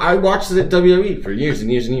 I watched it at WWE for years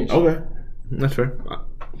and years and years. Okay. That's fair.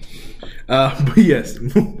 But yes,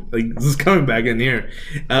 like this is coming back in here.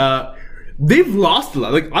 They've lost a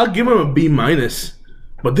lot. Like I'll give them a B minus,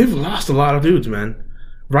 but they've lost a lot of dudes, man.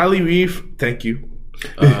 Riley Reef, thank you.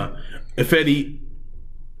 Ifedi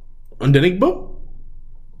Undenigbo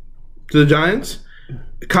to the Giants.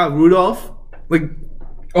 Kyle Rudolph, like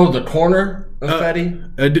Oh, the corner of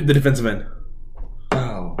Fetty? the defensive end.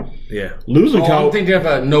 Oh. Yeah, Losing Oh, Kyle. I'm thinking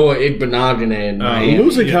about Noah Igbenogany in Miami.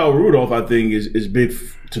 Losing Kyle Rudolph, I think, is big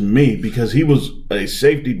to me because he was a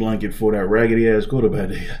safety blanket for that raggedy ass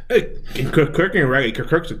quarterback. hey, Kirk and Raggedy.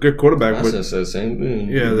 Kirk's a good quarterback. That's But just the same thing.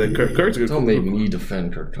 yeah, Kirk's a good. Don't make me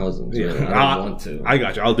defend Kirk Cousins. Yeah, Man. I don't want to. I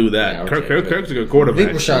got you. I'll do that. Yeah, okay, Kirk's a good I quarterback.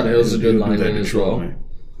 think Rashad Hill's a good lineman as well.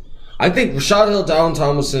 I think Rashad Hill, Dallin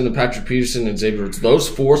Tomlinson, and Patrick Peterson and Xavier Rhodes, those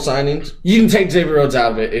 4 signings, you can take Xavier Rhodes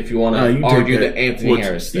out of it if you want to argue the Anthony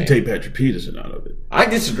Harris thing. You take Patrick Peterson out of it. I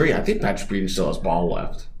disagree. I think Patrick Peterson still has ball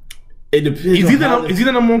left. It depends. Is he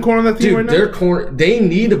the number one corner on that team Dude, right now? their corner, they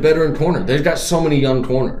need a veteran corner. They've got so many young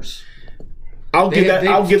corners. I'll give that.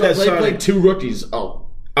 I'll give that They signing. played 2 rookies. Oh,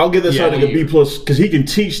 I'll give that signing a B plus because he can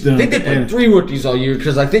teach them. I think they played and- 3 rookies all year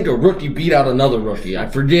because I think a rookie beat out another rookie. I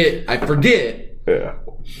forget. Yeah.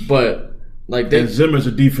 But like they. And Zimmer's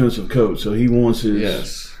a defensive coach, so he wants his.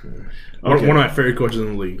 Yes. Okay. One of my favorite coaches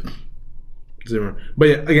in the league, Zimmer. But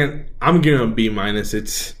yeah, again, I'm giving him a B minus.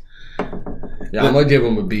 It's Yeah, I'm gonna give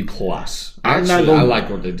them a B plus. I'm not Actually, gonna- I like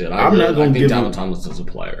what they did. I'm not gonna I think give Dallin them- Tomlinson's a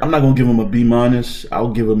player. I'm not gonna give him a B minus. I'll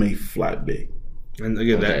give him a flat B. and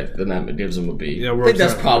again Okay, then that gives them a B. Yeah, I think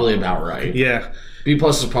that's upset. probably about right. yeah. B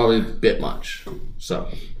plus is probably a bit much. So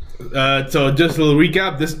So just a little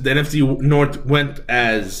recap: the NFC North went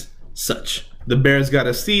as such. The Bears got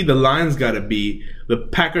a C, the Lions got a B, the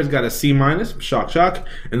Packers got a C minus, shock,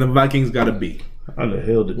 and the Vikings got a B. How the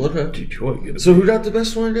hell did Okay. Detroit get a who got the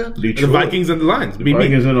best one again? The Detroit. Vikings and the Lions. B.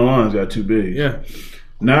 Vikings and the Lions got 2 Bs. Yeah,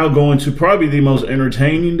 Now going to probably the most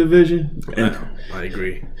entertaining division. And, I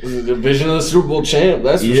agree. The division of the Super Bowl champ.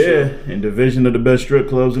 That's for yeah, sure. and division of the best strip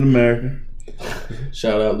clubs in America.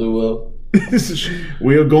 Shout out Lou Will.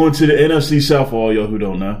 We are going to the NFC South for all y'all who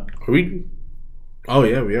don't know. Are we? Oh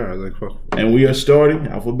yeah, we are. I was like, fuck. And we are starting,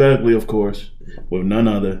 alphabetically of course, with none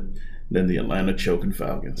other than the Atlanta Choking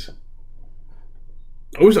Falcons.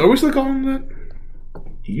 Are we still calling them that?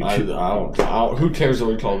 You I don't. Who cares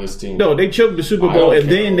what we call this team? No, they choked the Super I Bowl don't and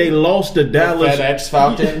care. then they lost to Dallas. FedEx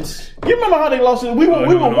Falcons. You remember how they lost it? We were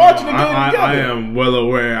watching the game together. I am well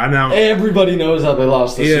aware. I now. Everybody knows how they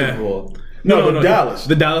lost the Yeah. Super Bowl. No, Dallas.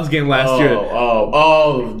 The Dallas game last year.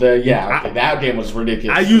 That game was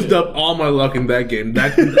ridiculous. I used up all my luck in that game.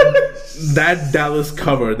 That Dallas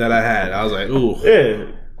cover that I had, I was like, ooh.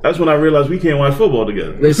 Yeah, that's when I realized we can't watch football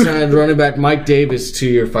together. They signed running back Mike Davis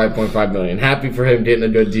 2-year, $5.5 million. Happy for him getting a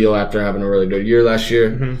good deal after having a really good year last year.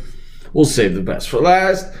 Mm-hmm. We'll save the best for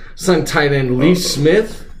last. Signed tight end Lee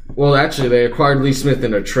Smith. Well, actually, they acquired Lee Smith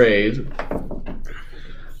in a trade.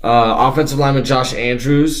 Offensive lineman Josh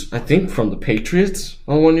Andrews, I think from the Patriots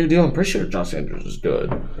on a 1-year deal. I'm pretty sure Josh Andrews is good.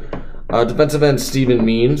 Defensive end Steven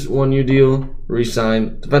Means, 1-year deal,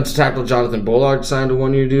 re-signed. Defensive tackle Jonathan Bullard signed a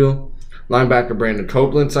 1-year deal. Linebacker Brandon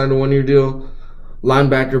Copeland signed a 1-year deal.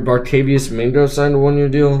 Linebacker Bartavius Mingo signed a 1-year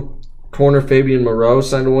deal. Corner Fabian Moreau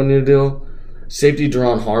signed a 1-year deal. Safety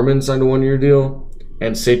Deron Harmon signed a 1-year deal.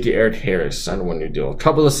 And safety Eric Harris signed a 1-year deal. A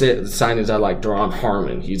couple of signings I like. Deron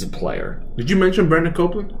Harmon, he's a player. Did you mention Brandon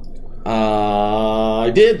Copeland? I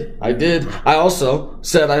did. I also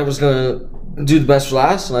said I was going to do the best for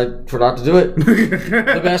last, and I forgot to do it.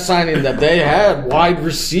 The best signing that they had, wide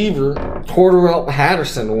receiver Cordell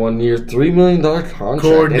Patterson, 1-year, $3 million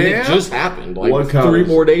contract. And it just happened like 3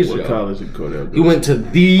 more days ago. What college did Cordell He go? went to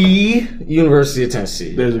the University of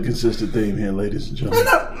Tennessee. There's a consistent theme here, ladies and gentlemen.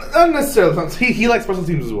 Not necessarily. He likes special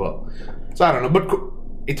teams as well. So I don't know, but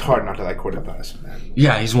it's hard not to like Cordell Patterson, man.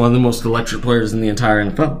 Yeah, he's one of the most electric players in the entire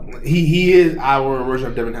NFL. He is our version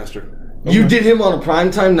of Devin Hester. You did him on a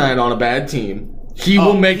primetime night on a bad team. He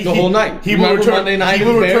will make the whole night. He will Remember return. Monday night He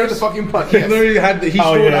will in return Bears? the fucking punt. He Yes. literally had.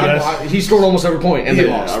 He scored almost every point, and they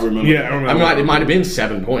lost. I remember. Yeah, I remember. I mean, it might have been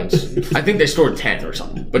 7 points. I think they scored 10 or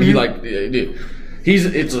something. But he dude, he's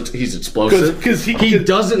explosive 'Cause he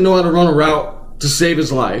doesn't know how to run a route to save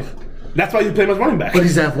his life, That's why you play him as running back. but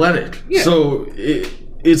he's athletic. Yeah. So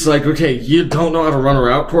it's like, okay, you don't know how to run a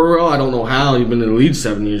route, Cordero. I don't know how. You've been in the league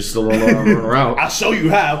 7 years, still don't know how to run a route. I'll show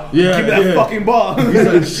you how. Yeah, Give me that yeah. fucking ball. He's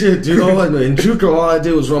like, shit, dude. In JUCO, all I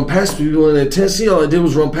did was run past people. And in Tennessee, all I did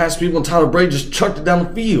was run past people. And Tyler Brady just chucked it down the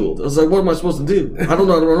field. I was like, what am I supposed to do? I don't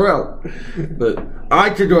know how to run a route. But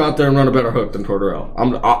I could go out there and run a better hook than Cordero.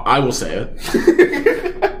 I will say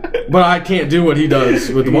it. But I can't do what he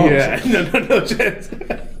does with the ball. Yeah, no chance.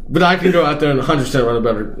 But I can go out there and 100% run a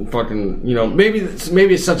better fucking, maybe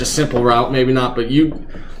it's such a simple route, maybe not, but you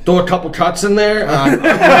throw a couple cuts in there,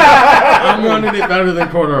 I'm running it better than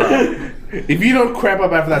Cordero. If you don't crap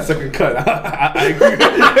up after that second cut, I agree.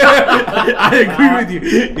 I agree with you.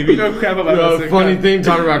 If you don't crap up after that second Funny cut. thing,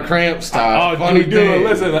 talking about cramp style. Oh, funny dude, thing.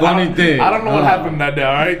 listen. Funny thing. I don't know what happened that day,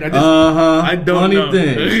 all right? I don't funny know.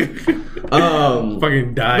 thing.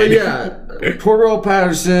 Fucking died. But yeah, Cordero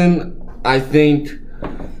Patterson, I think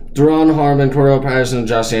Deron Harmon, Cordero Patterson, and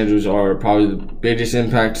Josh Andrews are probably the biggest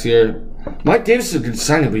impacts here. Mike Davis is a good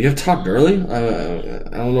signing, but you have Todd Gurley?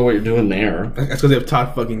 I don't know what you're doing there. That's because they have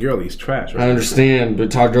Todd fucking Gurley. He's trash, I right? understand,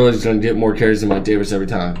 but Todd Gurley's going to get more carries than Mike Davis every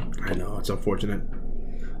time. I know, it's unfortunate.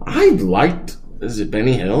 Is it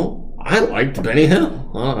Benny Hill? I liked Benny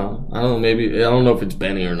Hill. I don't know if it's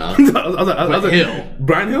Benny or not. I was like, Hill.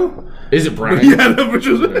 Brian Hill? Is it Brian? Yeah, no, for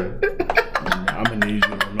sure. I'm gonna need you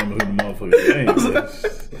to remember who the motherfucker's name is.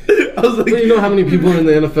 I was like, You know how many people are in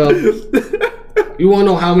the NFL? You want to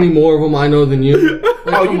know how many more of them I know than you?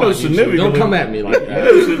 Oh, you know significantly. Don't come at me like You that.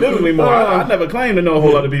 know significantly more. I never claimed to know a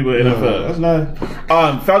whole lot of people in the NFL. That's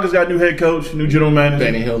not. Falcons got new head coach, new general manager.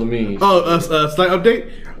 Benny Hill to me. slight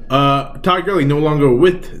update. Todd Gurley no longer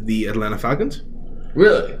with the Atlanta Falcons.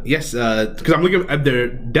 Really? Yes, because I'm looking at their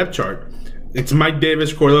depth chart. It's Mike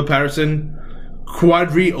Davis, Cordell Patterson,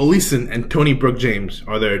 Quadri Olison, and Tony Brooke James.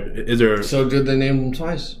 Is there? So did they name them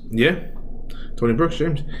twice? Yeah, Tony Brooks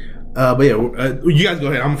James. But yeah, you guys go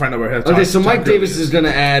ahead. I'm gonna find out where. Okay, so Mike Davis is going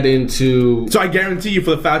to add into. So I guarantee you,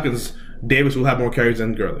 for the Falcons, Davis will have more carries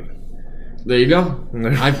than Gurley. There you go.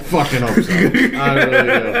 I fucking hope so. I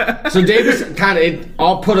really do. So Davis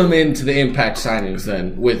I'll put him into the impact signings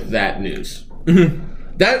then with that news.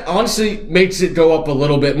 That honestly makes it go up a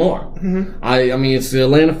little bit more. I mean, it's the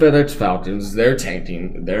Atlanta FedEx Falcons. They're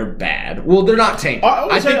tanking. They're bad. Well, they're not tanking.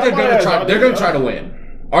 I think they're going to try. They're going to try to win.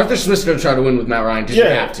 Arthur Smith's going to try to win with Matt Ryan because you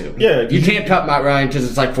have to. Yeah. You can't cut Matt Ryan because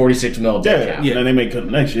it's like $46 million. Yeah, and they may cut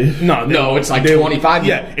him next year. No, it's like 25.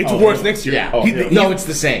 Yeah, it's worse next year. Yeah. No, it's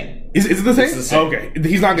the same. Is it the same? It's the same. Okay,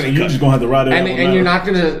 he's not going to You're cut. just gonna have to ride it. And you're not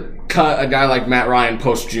going to cut a guy like Matt Ryan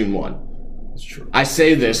post June 1. That's true. I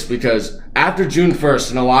say this because after June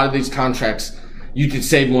 1st, in a lot of these contracts, you could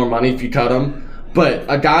save more money if you cut them. But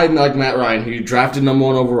a guy like Matt Ryan, who you drafted number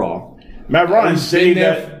 1 overall, Matt Ryan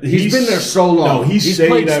he's been there so long. No, he's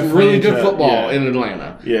played some really good football in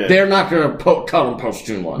Atlanta. Yeah. They're not going to cut him post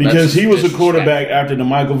June 1. Because he was a quarterback after the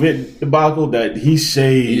Michael Vick debacle that he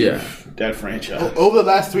saved that franchise. Over the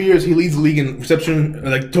last 3 years, he leads the league in reception,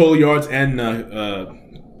 like total yards and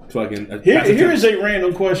fucking. Here is a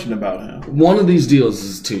random question about him. One of these deals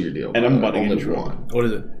is a 2-year deal. And I'm about to only get you one. What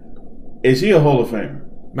is it? Is he a Hall of Famer?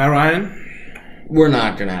 Matt Ryan? We're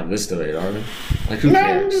not going to have this debate, are we? Like, who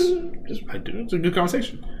cares? I do. It's a good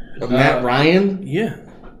conversation. Matt Ryan? Yeah.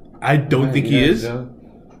 I don't think he is. Okay.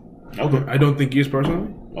 I don't think he is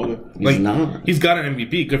personally. Okay. He's not. He's got an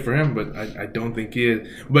MVP. Good for him, but I don't think he is.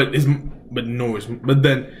 But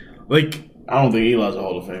then, like, I don't think Eli's a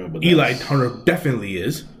Hall of Famer, but Eli Turner definitely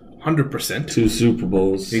is. 100%. 2 Super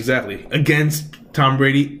Bowls. Exactly. Against Tom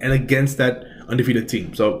Brady and against that undefeated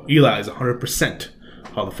team. So Eli is 100%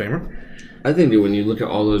 Hall of Famer. I think that when you look at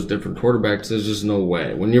all those different quarterbacks, there's just no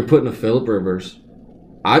way. When you're putting a Phillip Rivers,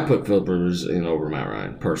 I put Phillip Rivers in over Matt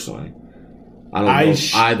Ryan, personally. I don't know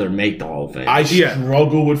if either make the Hall of Fame. I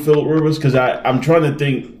struggle with Phillip Rivers because I'm trying to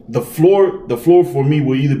think the floor for me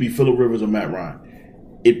will either be Phillip Rivers or Matt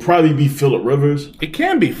Ryan. It'd probably be Phillip Rivers. It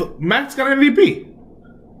can be. Matt's got an MVP.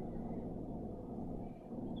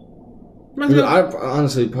 I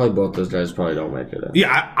honestly, probably both those guys probably don't make it.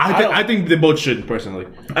 Yeah, I think they both should, personally.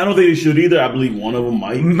 I don't think they should either. I believe one of them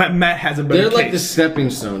might. Matt has a better They're case. like the stepping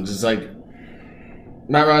stones. It's like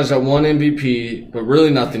Matt Ryan's got 1 MVP, but really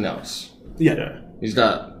nothing else. Yeah. He's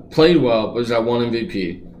got played well, but he's got 1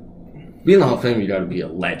 MVP. Being in the Hall of Fame, you got to be a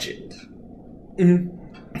legend.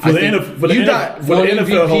 For the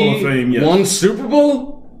NFL Hall of Fame, yes. 1 Super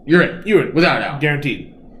Bowl. you're in. You're in. Without a doubt.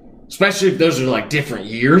 Guaranteed. Especially if those are like different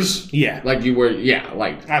years. Yeah. Like you were,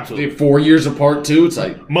 like Absolutely. 4 years apart too. It's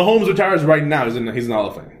like, Mahomes retires right now. He's in the Hall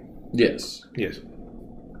of Fame. yes. Yes.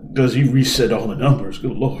 Because he reset all the numbers.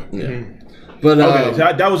 Good lord. Yeah. But Okay,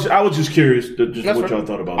 so I was just curious just That's what fair. y'all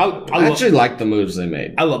thought about I actually like the moves they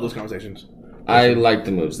made. I love those conversations. I like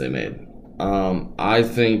the moves they made. I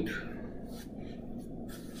think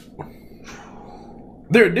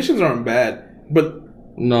Their additions aren't bad, but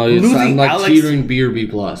no, it's Losing I'm like Alex- teetering B or B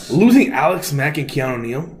plus. losing Alex Mack and Keanu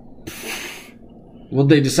Neal. Well,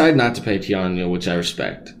 they decided not to pay Keanu Neal, which I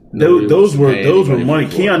respect. those were money.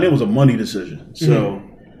 Keanu Keon, it was a money decision. So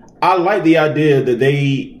I like the idea that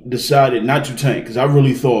they decided not to tank because I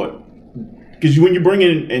really thought because when you bring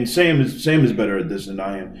in and Sam is better at this than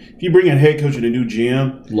I am. If you bring in head coach and a new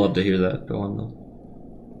GM, Love to hear that. Go on though.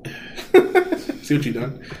 See what you've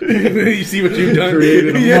done. You see what you've done.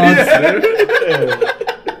 Created a monster.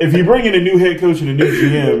 if you bring in a new head coach and a new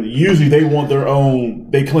GM, usually they want their own.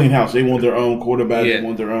 They clean house. They want their own quarterback. Yeah. They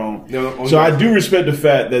want their own. No, So I do respect the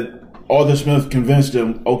fact that Arthur Smith convinced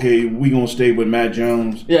them. Okay, we gonna stay with Matt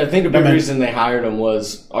Jones. Yeah, I think a That big man- reason they hired him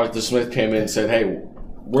was Arthur Smith came in and said, "Hey,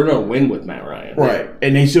 we're gonna win with Matt Ryan." Right,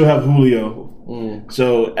 and they still have Julio.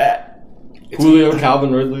 So Julio,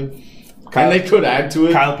 Calvin Ridley, and they could add to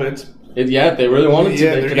it. Kyle Pitts. If they really wanted to,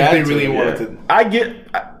 Yeah, they if could they add really to it. wanted Yeah. to. I get.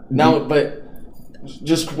 Now, but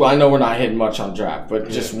just I know we're not hitting much on draft, but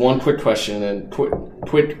just one quick question and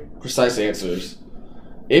quick, precise answers.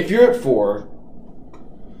 If you're at 4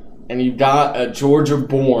 and you've got a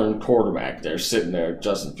Georgia-born quarterback there sitting there,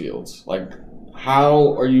 Justin Fields, like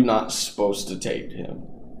how are you not supposed to take him?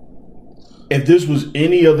 If this was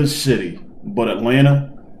any other city but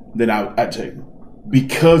Atlanta, then I'd take him.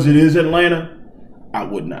 Because it is Atlanta, I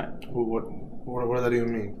would not. What does that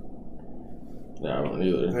even mean? Yeah, I don't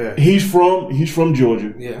either. Yeah. He's from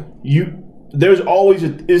Georgia. Yeah. There's always a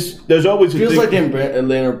Feels thing. like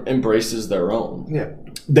Atlanta embraces their own. Yeah.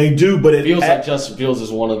 They do, but it Feels like Justin Fields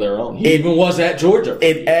is one of their own. He even was at Georgia.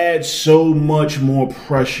 it adds so much more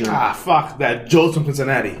pressure. Fuck that. Joe's from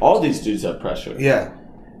Cincinnati. All these dudes have pressure. Yeah.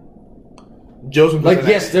 Joe's from Like,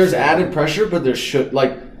 Cincinnati. yes, there's added pressure, but there should,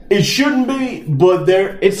 like, It shouldn't be, but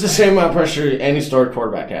there. it's the same amount of pressure any starting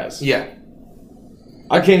quarterback has. Yeah.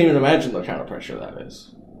 I can't even imagine the kind of pressure that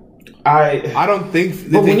is. I don't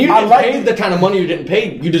think. But when you I get like paid the kind of money you're getting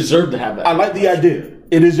paid, you deserve to have that. I like the idea.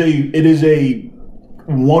 It is a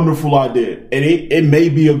wonderful idea, and it may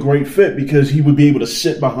be a great fit because he would be able to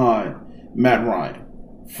sit behind Matt Ryan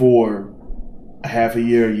for a half a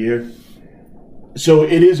year. So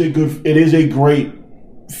it is a great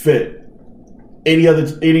fit. Any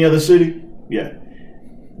other city? Yeah.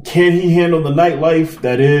 Can he handle the nightlife?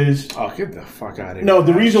 That is. Oh, get the fuck out of here. No,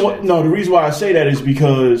 the reason why I say that is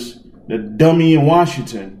because the dummy in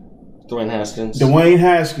Washington, Dwayne Haskins. Dwayne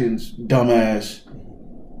Haskins, dumbass,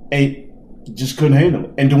 just couldn't handle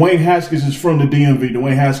it. And Dwayne Haskins is from the DMV.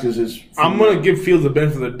 Dwayne Haskins is. I'm gonna give Fields the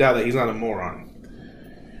benefit of the doubt that he's not a moron.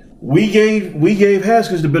 We gave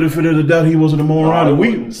Haskins the benefit of the doubt he wasn't a moron. I and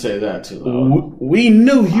wouldn't say that too loud. we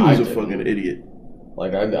knew he was I a didn't. fucking idiot.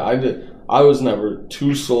 Like, I was never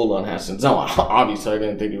too sold on Haskins. No, obviously I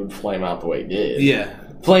didn't think he would flame out the way he did. Yeah.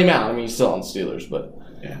 Flame out. I mean, he's still on Steelers, but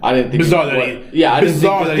Yeah. I didn't think. Bizarre he, that he- yeah, I didn't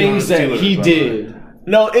bizarre think the that he things was on that Steelers, he by the way. did.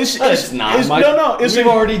 No, it's not. It's, Mike, no, it's we've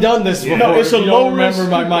already done this before. No, it's If a you don't low risk-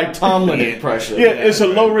 remember my Mike Tomlin impression. Yeah, it's a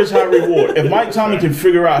low risk, high reward. If Mike Tomlin can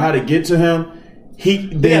figure out how to get to him,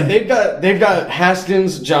 Yeah, they've got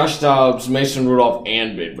Haskins, Josh Dobbs, Mason Rudolph,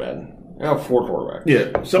 and Big Ben. They have 4 quarterbacks.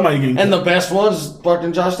 yeah, somebody can. And the best one's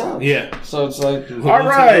fucking Josh Dobbs. Yeah. So it's like, all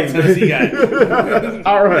right, Tennessee guy.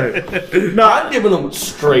 all right. no, I'm giving them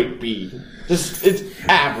straight B. Just it's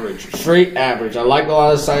average, straight average. I like a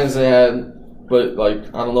lot of signs they had, but like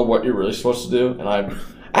I don't know what you're really supposed to do. And I'm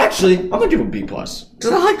gonna give them B plus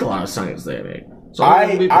because I like a lot of signs they made. So I'm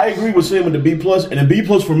gonna give them B+. I agree with Sam with the B plus, and the B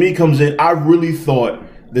plus for me comes in. I really thought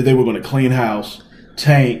that they were going to clean house,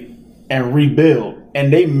 tank, and rebuild,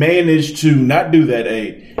 and they managed to not do that.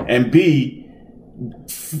 A and B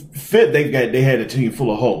fit. They had a team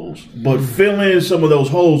full of holes, but fill in some of those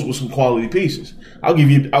holes with some quality pieces. I'll give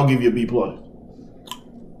you a B plus.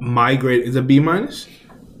 My grade is a B minus,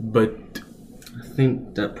 but I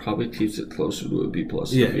think that probably keeps it closer to a B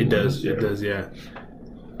plus. yeah, it does. It does. Yeah.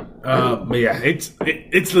 But yeah, it's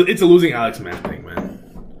a losing Alex Mack thing, man.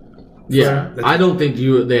 Yeah, That's- I don't think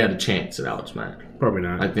they had a chance at Alex Mack. Probably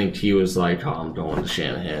not. I think he was like, oh, I'm going to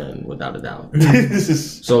Shanahan without a doubt.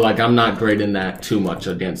 So like, I'm not grading that too much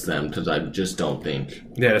against them because I just don't think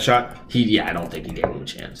Yeah, a shot. I don't think he gave him a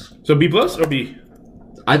chance. So B plus or B?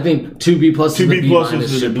 I think 2 B plus Two and a B B pluses minus and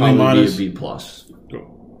a should B probably minus. be a B plus.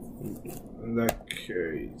 In that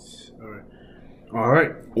case, all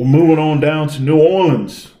right. We're moving on down to New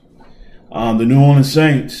Orleans. The New Orleans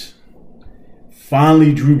Saints.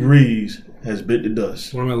 Finally, Drew Brees has bit the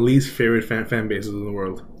dust. One of my least favorite fan bases in the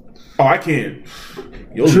world. Oh, I can't.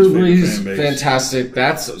 Drew Brees, fantastic.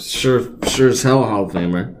 That's sure as hell Hall of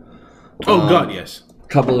Famer. Oh, God, yes.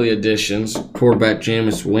 Couple of the additions. Quarterback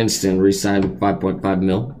Jameis Winston re-signed $5.5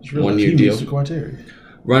 million. 1 year deal.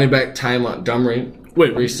 Running back Ty Montgomery.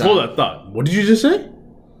 Wait, re-signed. hold that thought. What did you just say?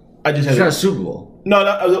 I just He's had got a Super Bowl.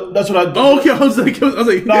 No, that's what I. Oh, okay. I was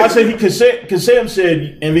like, no, I said because Sam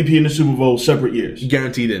said MVP in the Super Bowl separate years.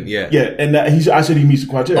 Guaranteed in, yeah. Yeah, and I said he meets the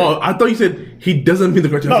criteria. Oh, I thought you said he doesn't meet the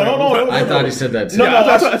criteria. No. I thought he said that too. No,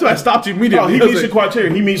 that's why I stopped you immediately. No, he meets the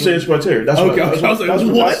criteria. He meets his criteria. That's okay. What, I was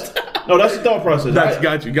like, what? No, that's the thought process.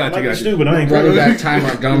 Got you. Stupid. I ain't Running crazy. back Ty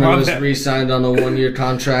Montgomery was re-signed on a 1 year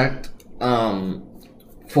contract.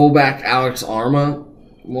 Fullback Alex Arma,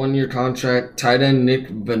 1 year contract. Tight end Nick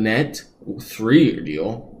Vanette, 3 year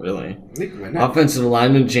deal. Really. Offensive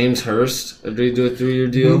lineman James Hurst agreed to a 3 year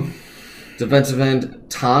deal. Defensive end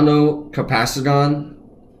Tano Capacidon,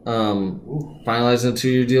 finalizing a 2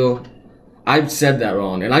 year deal. I've said that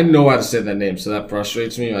wrong, and I know how to say that name, so that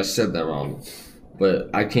frustrates me. I said that wrong, but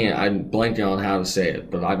I can't. I'm blanking on how to say it,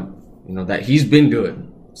 but that he's been good,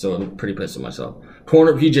 so I'm pretty pissed at myself.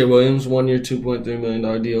 Corner PJ Williams, 1 year, $2.3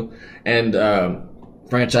 million deal, and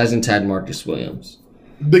franchising tag Marcus Williams.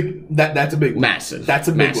 That's a big one. Massive. That's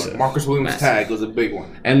a big Massive. one. Marcus Williams' Massive. tag was a big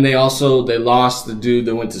one. And they lost the dude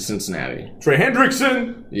that went to Cincinnati. Trey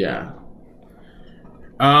Hendrickson. Yeah.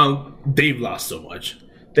 They've lost so much.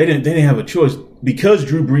 They didn't have a choice because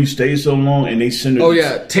Drew Brees stayed so long, and they sent. Oh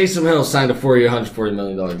yeah, Taysom Hill signed a 4 year, $140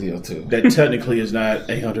 million deal too. That technically is not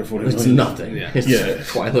 $140 million. It's nothing. Yeah. It's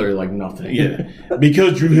quite literally like nothing. Yeah,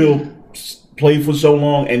 because Drew Hill played for so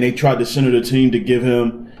long, and they tried to center the team to give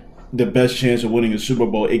him the best chance of winning a Super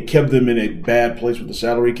Bowl. It kept them in a bad place with the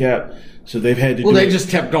salary cap, so they've had to. Well, they just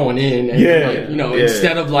kept going in, and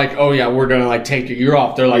instead of like, oh yeah, we're gonna take a year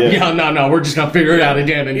off. They're like, no, we're just gonna figure it out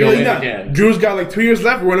again and go in again. Drew's got like 3 years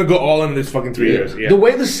left. We're gonna go all in this fucking 3 years. Yeah. The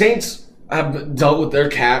way the Saints have dealt with their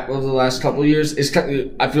cap over the last couple of years is kind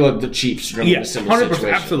of, I feel like the Chiefs are in a similar 100%,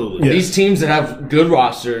 situation. absolutely. Yeah. These teams that have good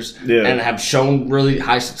rosters and have shown really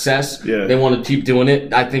high success, they want to keep doing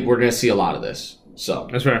it. I think we're going to see a lot of this. So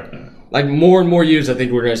that's fair. Like more and more years, I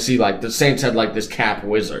think we're going to see like the Saints had like this cap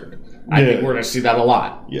wizard. I think we're going to see that a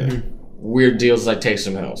lot. Yeah. Mm-hmm. Weird deals like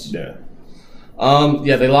Taysom Hills. Yeah.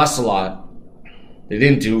 They lost a lot. They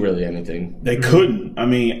didn't do really anything. They couldn't. I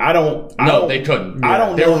mean, they couldn't. I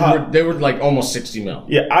don't know how they were like almost $60 million.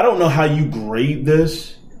 Yeah, I don't know how you grade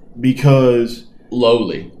this because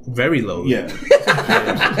lowly, very low. Yeah.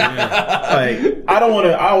 Like I don't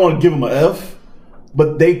want to give them an F,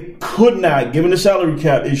 but they could not, given the salary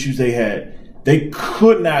cap issues they had, they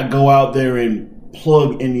could not go out there and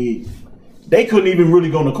plug any. They couldn't even really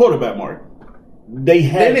go on the quarterback market. They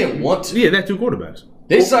didn't want to. Yeah, they had 2 quarterbacks.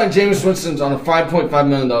 They signed Jameis Winston on a $5.5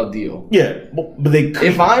 million deal. Yeah, but they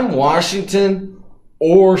couldn't. If I'm Washington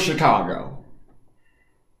or Chicago,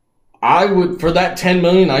 I would, for that $10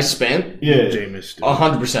 million I spent, Jameis,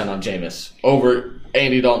 100% on Jameis over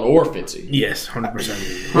Andy Dalton or Fitzy. Yes,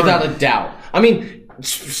 100%. Without a doubt. I mean,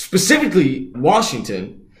 specifically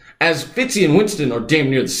Washington, as Fitzy and Winston are damn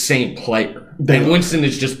near the same player. And Winston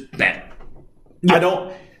is just better. I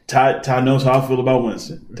don't. Ty knows how I feel about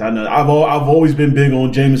Winston. Ty knows. I've always been big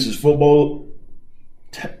on Jameis's football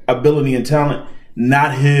ability and talent,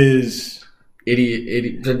 not his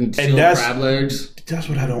idiot and crab legs. That's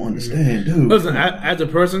what I don't understand, dude. Listen, as a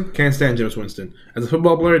person, can't stand Jameis Winston. As a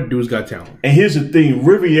football player, dude's got talent. And here's the thing: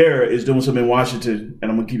 Riviera is doing something in Washington,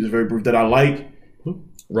 and I'm gonna keep this very brief. That I like.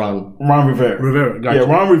 Ron Rivera. Gotcha. Yeah,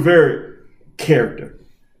 Ron Rivera character.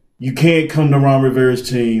 You can't come to Ron Rivera's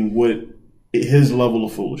team with his level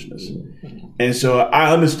of foolishness. And so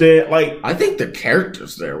I understand, like... I think the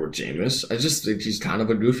character's there with Jameis. I just think he's kind of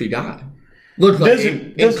a goofy guy. Look, like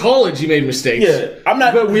in college he made mistakes. Yeah, I'm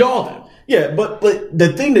not... But we all did. Yeah, but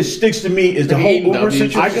the thing that sticks to me is the whole Uber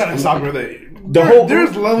situation. I gotta stop with it.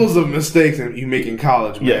 There's levels of mistakes that you make in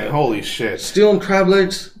college, man. Yeah. Holy shit. Stealing crab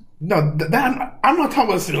legs? No, I'm not talking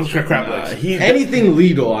about stealing crab legs. Anything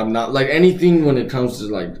legal, I'm not. Like, anything when it comes to,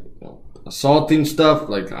 like... assaulting stuff,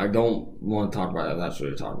 like I don't want to talk about that. That's what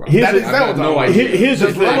you're talking about. I have no idea.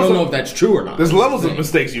 I don't know if that's true or not. There's levels of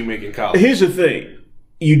mistakes you make in college. Here's the thing: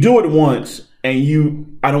 you do it once,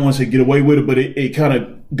 and I don't want to say get away with it, but it kind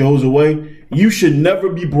of goes away. You should never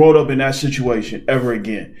be brought up in that situation ever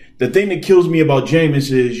again. The thing that kills me about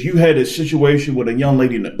Jameis is you had a situation with a young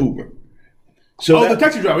lady in the Uber. So the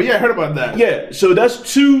taxi driver. Yeah, I heard about that. Yeah, so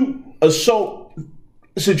that's 2 assault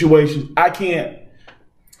situations,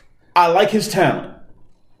 I like his talent.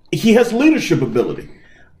 He has leadership ability.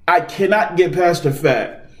 I cannot get past the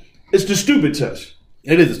fact it's the stupid test.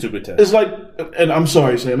 It is a stupid test. It's like, and I'm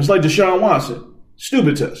sorry, Sam, it's like Deshaun Watson.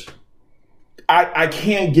 Stupid test. I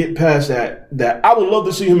can't get past that I would love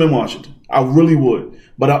to see him in Washington. I really would.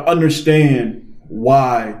 But I understand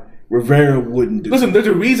why Rivera wouldn't do it. Listen, there's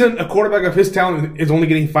a reason a quarterback of his talent is only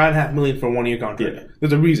getting $5.5 million for a 1-year contract. Yeah.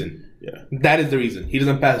 There's a reason. Yeah. That is the reason. He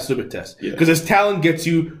doesn't pass a stupid test. Yeah. Because his talent gets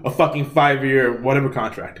you a fucking 5-year whatever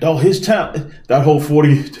contract. Oh, his talent, that whole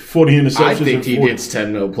 40 interceptions. I think he 40. gets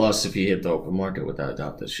 10 mil plus if he hit the open market without a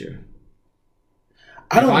doubt this year.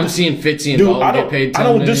 I'm seeing Fitzy and dude, Dalton get paid $10 I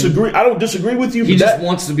don't million. disagree. I don't disagree with you. He but just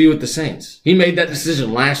wants to be with the Saints. He made that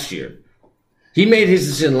decision last year. He made his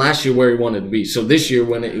decision last year where he wanted to be. So this year,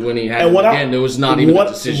 when he had it again, there was not even a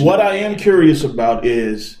decision. What I am curious about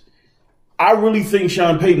is, I really think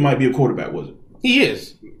Sean Payton might be a quarterback wizard. He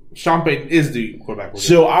is. Sean Payton is the quarterback wizard.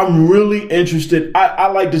 So I'm really interested. I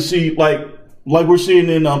like to see, like we're seeing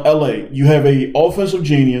in LA, you have a offensive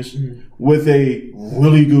genius with a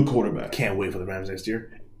really good quarterback. Can't wait for the Rams next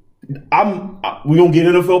year. We're gonna get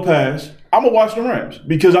NFL pass. I'm gonna watch the Rams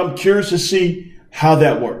because I'm curious to see how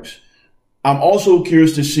that works. I'm also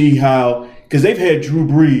curious to see how, because they've had Drew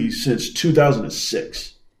Brees since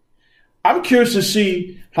 2006. I'm curious to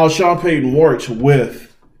see how Sean Payton works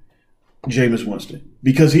with Jameis Winston,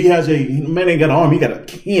 because he man ain't got an arm, he got a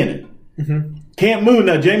cannon. Mm-hmm. Can't move.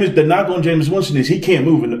 Now, the knock on Jameis Winston is he can't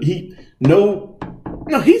move. And No,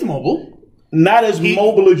 he's mobile. Not as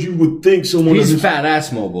mobile as you would think someone He's is. fat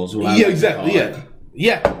ass mobile. Is what I Yeah, like exactly. to call it.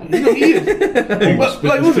 Yeah. He is. But,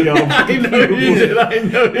 like, listen, I know you did.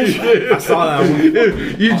 I saw that one.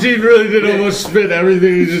 Eugene really did almost spit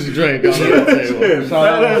everything he just drank on that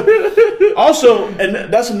table. Also,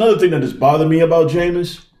 and that's another thing that has bothered me about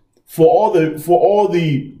Jameis. For all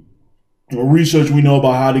the research we know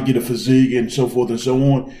about how to get a physique and so forth and so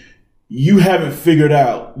on, you haven't figured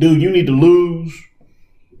out, dude, you need to lose.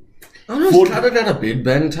 I don't know, he's kind of got a Big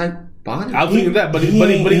Ben type body. I was thinking that, but he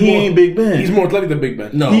ain't Big Ben. He's more athletic than Big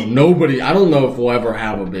Ben. No, nobody. I don't know if we'll ever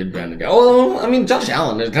have a Big Ben again. Oh, I mean, Josh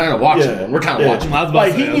Allen is kind of watching him. We're kind of watching him. I was about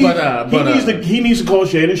to say, he needs to call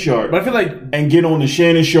Shannon Sharp. But I feel like and get on the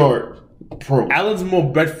Shannon Sharp pro. Allen's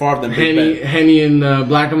more Brett Favre than Big Ben. Henny and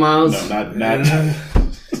Black and Miles. No, not.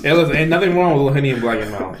 Yeah, listen, ain't nothing wrong with little Henny and Black and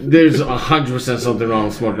Miles. There's 100% something wrong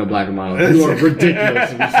with smoking a Black and Miles. You are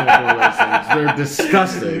ridiculous if you smoke one of those things. They're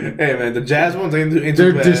disgusting. Hey man, the Jazz ones ain't They're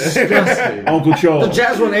too bad. disgusting. Uncle Charles. The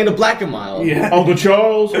Jazz one ain't a Black and Mild. Yeah. Uncle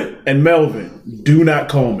Charles and Melvin, do not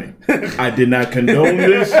call me. I did not condone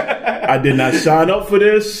this. I did not sign up for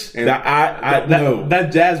this. No.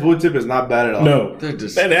 That Jazz wood tip is not bad at all. No. They're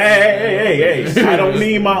just. Hey. I don't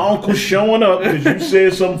need my uncle showing up because you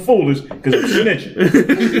said something foolish because I'm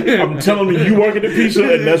snitching. I'm telling you work at the pizza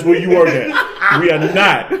and that's where you work at. We are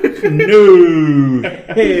not. No.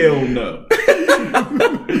 Hell no.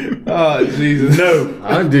 Oh, Jesus.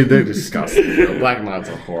 No. Dude, they're disgusting. Black and Milds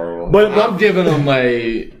are horrible. But I'm giving them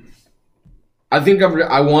a. I think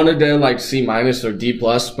I wanted to like C- or D+,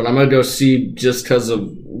 but I'm gonna go C just because of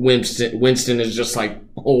Winston. Winston is just like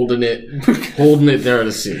holding it there at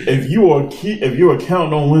a C. If you are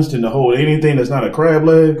counting on Winston to hold anything that's not a crab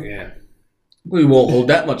leg, Yeah. Well, he won't hold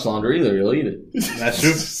that much longer either. He'll eat it. That's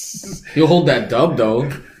true. He'll hold that dub though.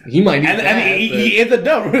 He might eat that. And he ate the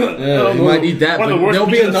dub. Yeah, he might eat that, but there'll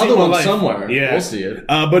be another one somewhere. Yeah. We'll see it.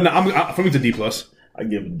 But no, for me, it's a D+. I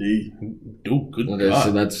give a D. Dude, good Okay, God.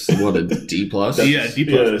 so that's what, a D+? Yeah, D+.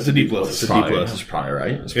 It's a D+. It's a D+. That's probably right. That's probably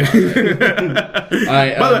right.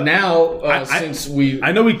 All right, now, since we...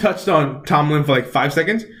 I know we touched on Tomlin for like 5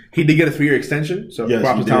 seconds. He did get a 3-year extension, so Yes,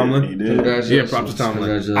 props he to did. Tomlin. He did. Congratulations. Yeah, props to Tomlin.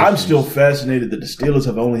 Congratulations. I'm still fascinated that the Steelers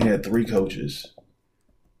have only had 3 coaches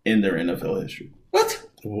in their NFL history. What?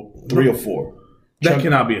 3 or 4. That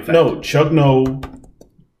cannot be a fact. No, Chuck Noll,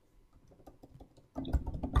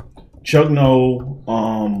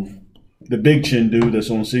 the Big Chin dude that's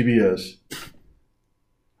on CBS.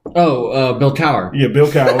 Oh, Bill Cowher. Yeah, Bill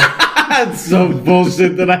Cowher. That's so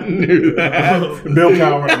bullshit that I knew that. Bill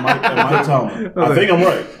Cowher and Mike Tomlin. I think I'm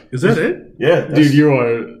right. Is that it? Yeah. Dude, you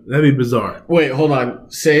are... That'd be bizarre. Wait, hold on.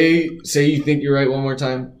 Say you think you're right one more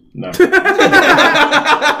time. No.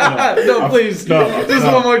 No, please. Just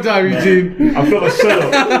one more time, Eugene. I feel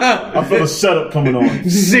a setup coming on.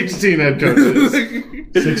 16 head coaches.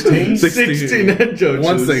 16? 16 head coaches.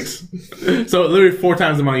 1-6. So literally 4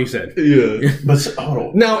 times the amount you said. Yeah. But hold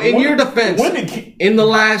on. Now, in your defense, in the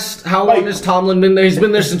last, how long has Tomlin been there? He's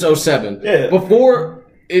been there since 07. Yeah. Before,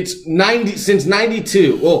 it's 90, since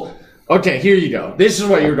 92. Well, Okay, here you go. This is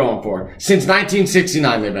what you're going for. Since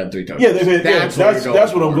 1969, they've had 3 coaches. Yeah,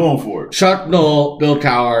 that's what I'm going for. Chuck Noll, Bill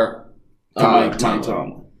Cowher, Mike Tomlin.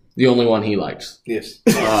 Tomlin. The only one he likes. Yes.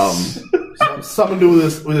 Something to do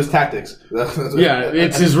with his tactics. Yeah,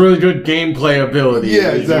 it's his really good gameplay ability.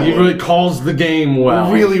 Yeah, exactly. He really calls the game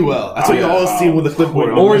well. Really well. That's what you always see with the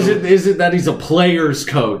clipboard. Or is it that he's a player's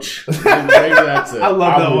coach? Maybe that's it. I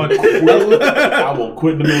love that one. I will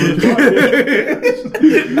quit the military.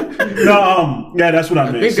 No, yeah, that's what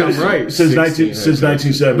I meant. I think I'm right. Since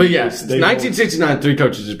 1970. But yes, 1969, 3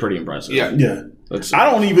 coaches is pretty impressive. Yeah. Yeah. I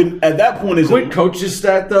don't even, at that point, Quick coaches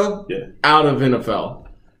stat, though, Yeah. out of NFL.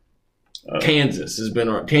 Kansas has been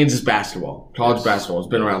around. Kansas basketball, college basketball has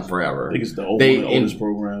been around forever. I think it's the oldest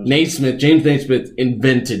programs. James Naismith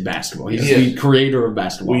invented basketball. He's the creator of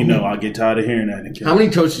basketball. Well, I get tired of hearing that. How many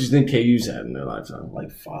coaches do you think KU's had in their lifetime?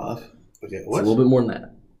 Like 5. Okay, It's a little bit more than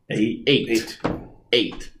that.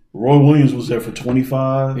 8. Roy Williams was there for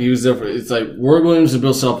 25. He was there for, it's like Roy Williams and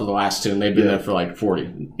Bill Self are the last 2, and they've been there for like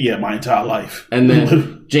 40. Yeah, my entire life. And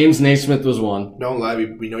then James Naismith was 1. Don't lie,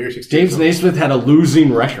 we know you're 16. James Naismith had a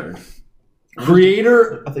losing record.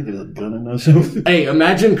 Creator. I think it's a gun in there. So. Hey,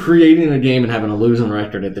 imagine creating a game and having a losing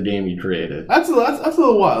record at the game you created. That's a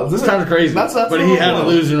little wild. It's kind of crazy. But he had a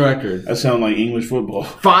losing record. That sounds like English football.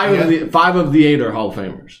 5 of the 8 are Hall of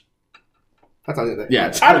Famers. That's how they Yeah,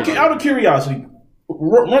 it's out of curiosity,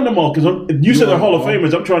 run them all because you said they're Hall of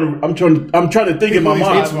Famers. I'm trying to think in my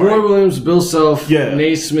mind. It's Roy Williams, Bill Self, Yeah.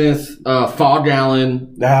 Naismith, Fog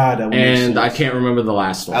Allen, and I can't remember the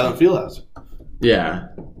last one. Alan Fieldhouse. Yeah,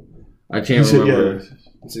 I can't remember.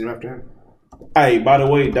 What's the name after him? Hey, by the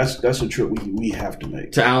way, that's a trip we have to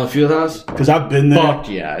make To Allen Fieldhouse? because I've been there. Fuck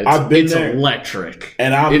yeah, I've been it's there. electric,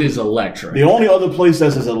 And it is electric. The only other place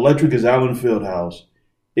that's as electric as Allen Fieldhouse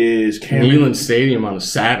is Cameron. Neyland Stadium on a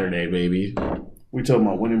Saturday, baby. We talking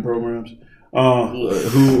about winning programs.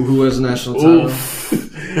 Who has a national title?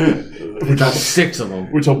 We got 6 of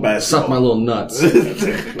them. We're talking basketball. Suck my little nuts.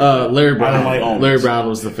 Larry Brown. I don't like almonds. Larry Brown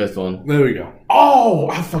was the 5th one. There we go. Oh,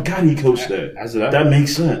 I forgot he coached that. That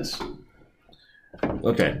makes sense.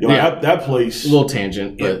 Okay. Yo, that place. A little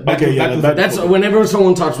tangent, but That's whenever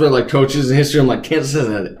someone talks about like coaches in history, I'm like, Kansas has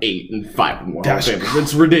had 8 and 5 more.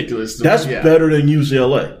 It's ridiculous. That's better than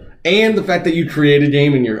UCLA. And the fact that you create a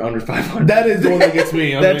game and you're under 500. That is the one that gets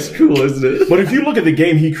me. That's cool, isn't it? But if you look at the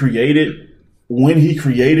game he created, when he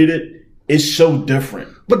created it, it's so different.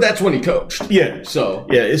 But that's when he coached. Yeah. So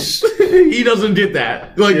yeah, it's he doesn't get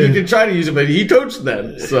that. Like you can try to use it, but he coached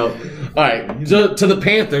them. So all right. So to the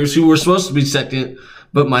Panthers, who were supposed to be second,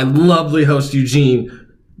 but my lovely host Eugene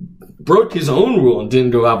broke his own rule and didn't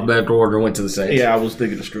go alphabetical order, went to the Saints. Yeah, I was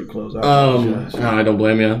thinking the strip clubs. I don't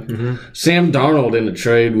blame you. Mm-hmm. Sam Darnold in a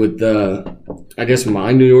trade with I guess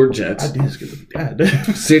my New York Jets. I did skip it. God.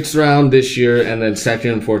 6th round this year and then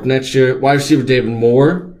 2nd and 4th next year. Wide receiver David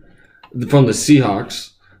Moore from the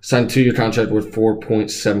Seahawks signed a 2-year contract worth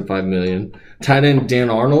 $4.75 million. Tight end Dan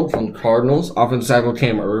Arnold from the Cardinals. Offensive tackle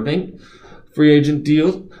Cam Irving, free agent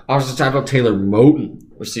deal. Offensive tackle Taylor Moton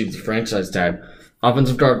received the franchise tag.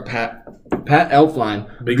 Offensive guard Pat Elflein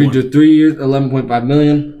agreed to 3 years, $11.5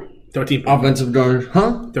 million. 13. Offensive guard,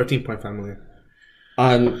 $13.5 million.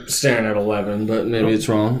 I'm staring at 11, but maybe it's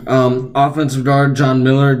wrong. Offensive guard John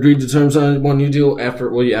Miller agreed to terms on a 1-year deal.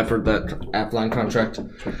 Effort that Elflein contract.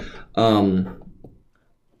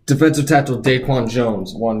 Defensive tackle Daquan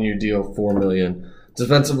Jones, 1-year deal, $4 million.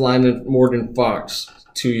 Defensive lineman Morgan Fox,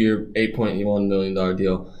 2-year, $8.1 million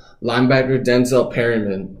deal. Linebacker Denzel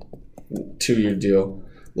Perryman, 2-year deal.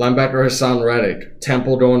 Linebacker Hassan Reddick.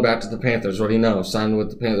 Temple going back to the Panthers. What do you know? Signed with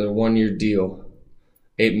the Panthers. 1-year deal.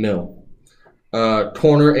 $8 million.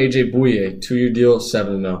 Corner AJ Bouye. 2-year deal.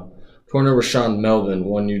 $7 million. Corner Rashawn Melvin.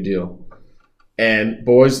 1-year deal. And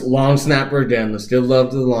boys, long snapper again. Let's give love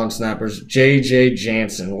to the long snappers. JJ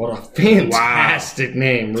Jansen. What a fantastic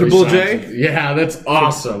name. Triple J? Yeah, that's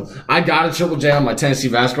awesome. I got a Triple J on my Tennessee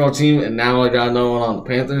basketball team, and now I got another one on the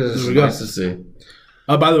Panthers. It's nice to see.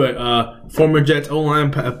 By the way, former Jets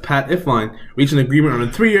O-line Pat Elflein reached an agreement on a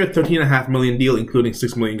 3-year, $13.5 million deal, including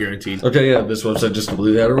 $6 million guaranteed. Okay, yeah, this website just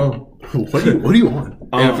completely had it wrong. What do you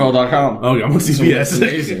want? NFL.com. Oh, I'm on CBS. It's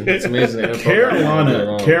amazing. It's amazing.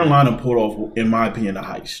 Carolina pulled off, in my opinion, a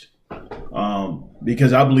heist.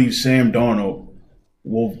 Because I believe Sam Darnold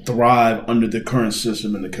will thrive under the current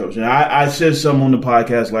system and the coach. And I said something on the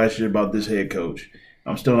podcast last year about this head coach.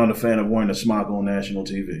 I'm still not a fan of wearing a smock on national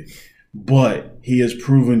TV. But he has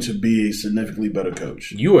proven to be a significantly better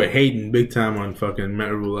coach. You were hating big time on fucking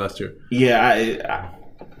Matt Rule last year. Yeah,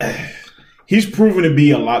 he's proven to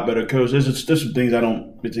be a lot better coach. There's some things I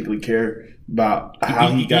don't particularly care about how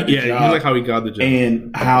he got the job. Yeah, you like how he got the job.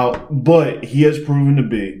 And but he has proven to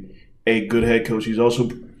be a good head coach. He's also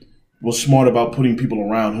was smart about putting people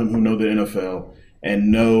around him who know the NFL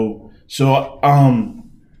and know. So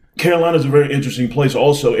Carolina's a very interesting place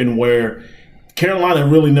also in where Carolina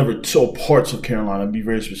really never took parts of Carolina, to be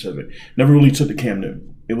very specific. Never really took the Cam Newton.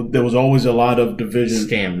 There was always a lot of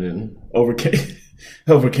division over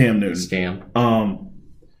Cam Newton.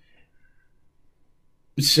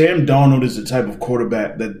 Sam Darnold is the type of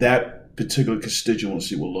quarterback that particular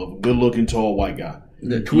constituency will love. Good looking, tall, white guy.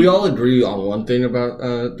 Can we all agree on one thing about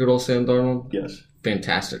good old Sam Darnold? Yes.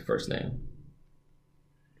 Fantastic first name.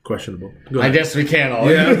 Questionable. I guess we can all.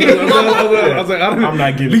 Yeah, I was like, I'm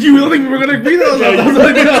not giving. Did you really think we were going to agree? I was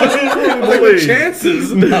like, the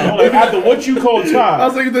chances. After what you call time, I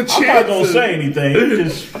was like, the chances. I'm not going to say anything.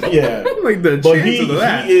 Just, yeah. Like the chances of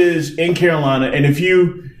that. He is in Carolina, and if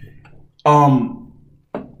you,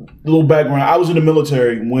 little background, I was in the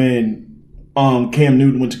military when Cam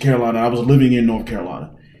Newton went to Carolina. I was living in North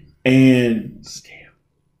Carolina, and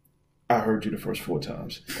I heard you the first 4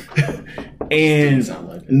 times.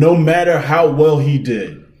 And no matter how well he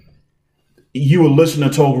did, you would listen to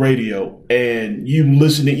talk radio and you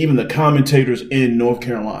listen to even the commentators in North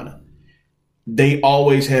Carolina. They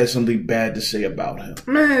always had something bad to say about him.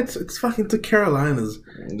 Man, it's fucking the Carolinas.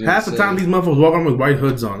 Half the time these motherfuckers walk around with white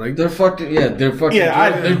hoods on. Like they're fucking they're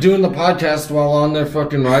doing the podcast while on their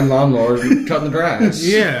fucking riding lawnmower cutting the grass.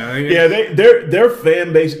 Their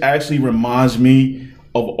fan base actually reminds me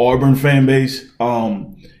of Auburn fan base.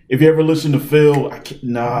 If you ever listen to Phil,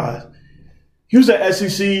 he was an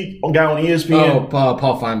SEC guy on ESPN. Oh,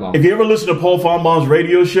 Paul Feinbaum. If you ever listen to Paul Feinbaum's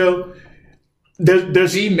radio show,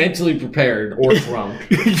 there's be mentally prepared or drunk.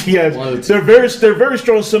 Yes, there are very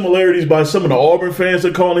strong similarities by some of the Auburn fans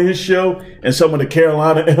that call in his show and some of the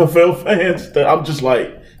Carolina NFL fans. That I'm just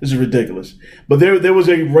like, this is ridiculous. But there was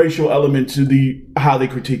a racial element to how they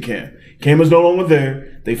critique Cam. Cam is no longer there.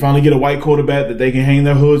 They finally get a white quarterback that they can hang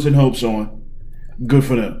their hoods and hopes on. Good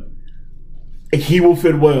for them. He will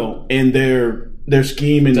fit well in their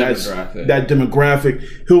scheme and that demographic.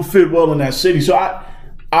 He'll fit well in that city. So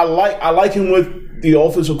I like him with the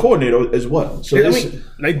offensive coordinator as well. So they're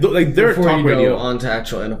before you go on to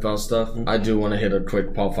actual NFL stuff, I do want to hit a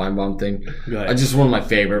quick Paul Feinbaum thing. Just one of my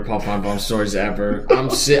favorite Paul Feinbaum stories ever.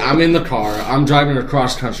 I'm in the car. I'm driving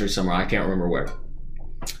across country somewhere. I can't remember where.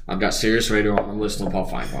 I've got Sirius Radio on. I'm listening to Paul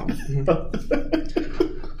Feinbaum.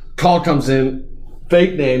 Call comes in.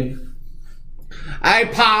 Fake name. Hey,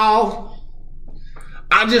 Paul.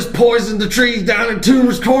 I just poisoned the trees down in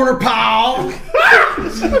Toomer's Corner, Paul. He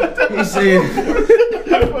said,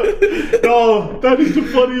 "No, that is the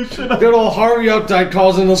funniest shit." Good old Harvey Updike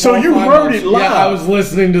calls in the. So you heard it live? Yeah, I was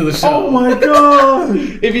listening to the show. Oh my god!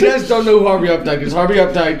 If you guys don't know who Harvey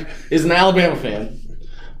Updike is an Alabama fan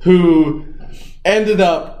who ended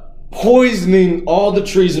up poisoning all the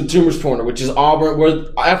trees in Toomer's Corner, which is Auburn, where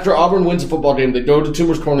after Auburn wins a football game, they go to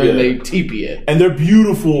Toomer's Corner and they teepee it. And they're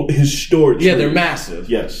beautiful, historic trees. Yeah, they're massive.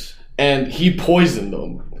 Yes. And he poisoned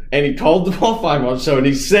them. And he called the Paul Feinbaum show and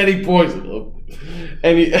he said he poisoned them.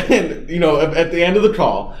 And at the end of the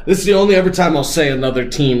call, this is the only ever time I'll say another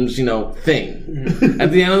team's, thing.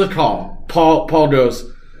 At the end of the call, Paul goes,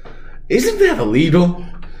 "Isn't that illegal?"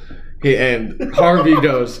 And Harvey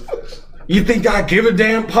goes, "You think I give a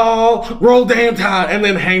damn, Paul? Roll damn tide," and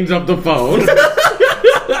then hangs up the phone.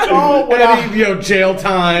 Jail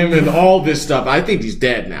time and all this stuff. I think he's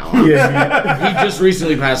dead now. Yeah, he just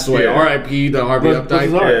recently passed away. R.I.P. to Harvey Updike.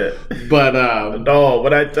 But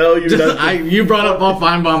what I tell you, you brought up Paul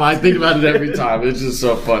Feinbaum. I think about it every time. It's just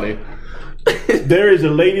so funny. There is a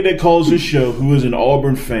lady that calls this show who is an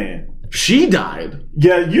Auburn fan. She died.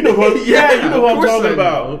 Yeah, you know what? You know what I'm talking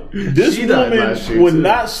about. This woman would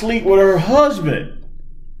not sleep with her husband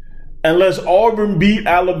unless Auburn beat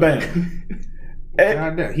Alabama.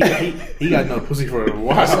 He got no pussy for a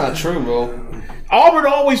while. That's not true, bro. Auburn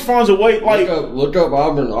always finds a way. Like look up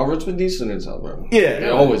Auburn. Auburn's been decent in Alabama. Yeah, they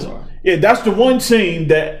always are. Yeah, that's the one team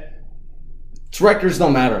that its records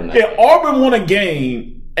don't matter in that. Yeah, Auburn won a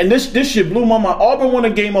game. And this shit blew my mind. Auburn won a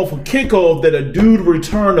game off a kickoff that a dude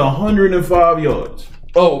returned 105 yards.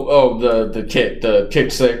 The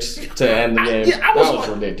kick 6 to end the game. That was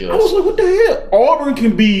ridiculous. I was like, what the hell? Auburn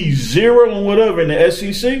can be 0 and whatever in the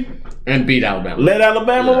SEC and beat Alabama. Let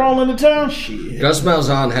Alabama roll into town. Shit. Gus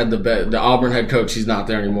Malzahn had the Auburn head coach. He's not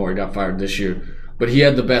there anymore. He got fired this year. But he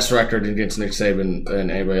had the best record against Nick Saban and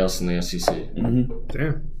anybody else in the SEC. Mm-hmm.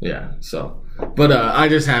 Damn. Yeah. So But I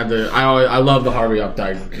just had to. I love the Harvey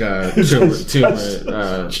Updike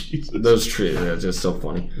those trees. They're just so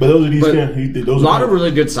funny. But those are these. A lot of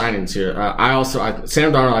really good signings here.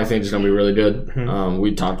 Sam Darnold, I think, is going to be really good.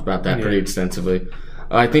 We talked about that pretty extensively.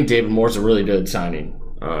 I think David Moore's a really good signing.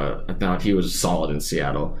 I thought he was solid in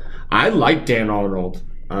Seattle. I like Dan Arnold,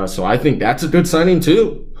 so I think that's a good signing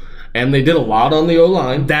too. And they did a lot on the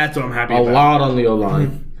O-line. That's what I'm happy about. A lot on the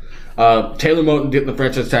O-line. Taylor Moton getting the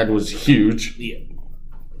franchise tag was huge. Yeah.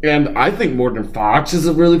 And I think Morgan Fox is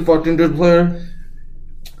a really fucking good player.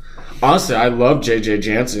 Honestly, I love J.J.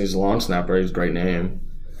 Jansen. He's a long snapper. He's a great name.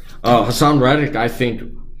 Hassan Reddick, I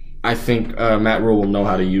think Matt Rule will know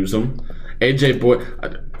how to use him. A.J. Boyd.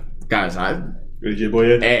 Guys, A.J.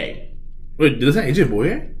 Boyd? A. Wait, did that say AJ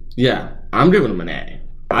Boyer? Yeah, I'm giving him an A.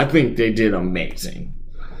 I think they did amazing.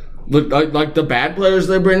 Look, like the bad players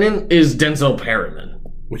they bring in is Denzel Perryman.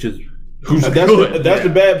 Which is... Who's that's good. That's the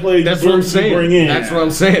bad play. That's what I'm saying. Bring in. That's what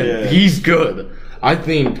I'm saying. Yeah. He's good. I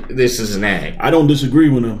think this is an A. I don't disagree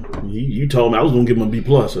with him. You told me I was going to give him a B+,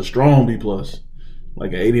 a strong B+.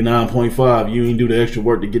 Like an 89.5. You ain't do the extra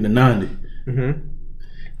work to get a 90. Mm-hmm.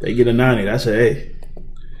 They get a 90. That's an A.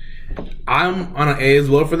 I'm on an A as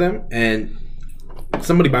well for them, and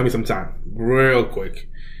somebody buy me some time, real quick.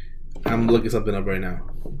 I'm looking something up right now.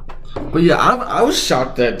 But yeah, I was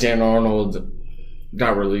shocked that Dan Arnold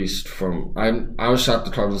got released from. I was shocked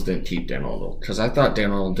the Cardinals didn't keep Dan Arnold because I thought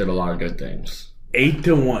Dan Arnold did a lot of good things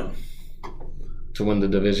 8-1 to win the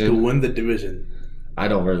division. to win the division. I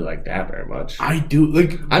don't really like that very much. I do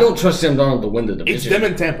like. I don't trust Sam Darnold to win the division. It's them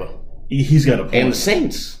in Tampa. He's got a point. And the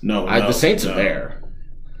Saints. The Saints are there.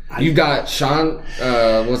 You got Sean.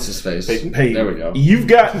 What's his face? Peyton. There we go. You've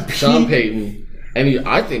got Sean Payton. And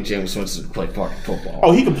I think James Winston can play fucking football.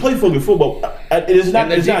 Oh, he can play fucking football. It's not.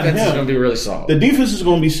 And the It's not defense is going him. to be really solid. The defense is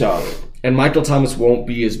going to be solid. And Michael Thomas won't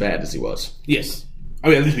be as bad as he was. Yes. I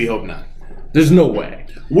mean, at least we hope not. There's no way.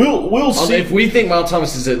 We'll see. If we think Michael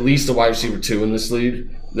Thomas is at least a wide receiver 2 in this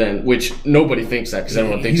league, then which nobody thinks that because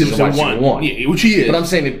everyone thinks he's a wide receiver 1. Yeah, which he is. But I'm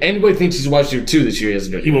saying if anybody thinks he's a wide receiver 2 this year, he has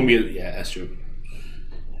a good He won't be. Yeah, that's true.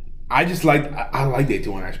 I just like. I like the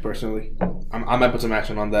 8-1 action personally. I might put some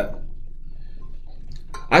action on that.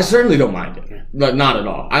 I certainly don't mind it. But not at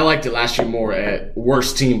all. I liked it last year more at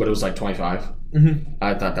worst team, but it was like 25. Mm-hmm.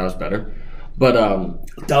 I thought that was better. But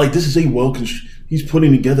like this is a he's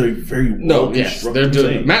putting together a very they're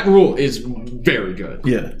doing. Matt Rule is very good.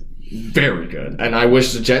 Yeah, very good. And I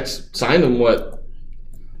wish the Jets signed him.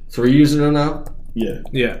 3 years ago now? Yeah.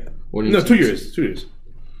 What do you No, think? 2 years. 2 years.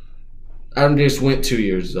 Adam Gase went 2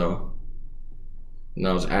 years though. And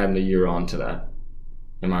I was adding a year on to that.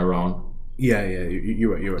 Am I wrong? Yeah,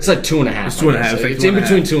 you're right. It's like 2.5. It's 2.5. It's in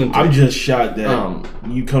between 2 and 3. I'm just shocked that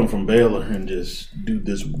you come from Baylor and just do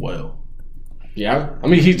this well. Yeah, I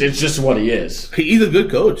mean, it's just what he is. He's a good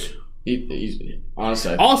coach. He's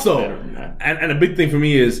honestly Also, better than that. and a big thing for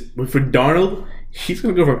me is for Darnold, he's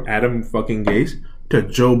gonna go from Adam fucking Gase to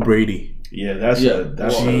Joe Brady. Yeah, that's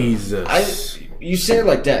Jesus. You say it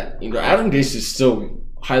like that. Adam Gase is still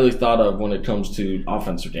highly thought of when it comes to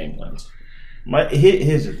offensive game plans.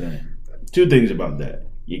 Here's the thing. 2 things about that.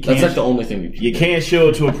 That's like the only thing you can't show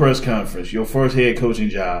it to a press conference. Your first head coaching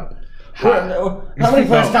job. How many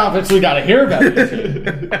press conferences we got to hear about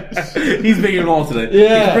this? He's bringing them all today.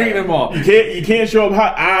 Yeah. He's bringing them all. You can't show up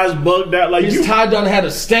hot, eyes bugged out like His tie done had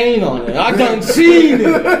a stain on it. I done seen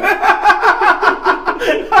it.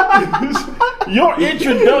 Your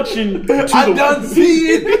introduction to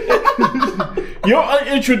Your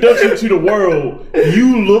introduction to the world,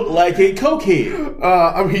 you look like a cokehead.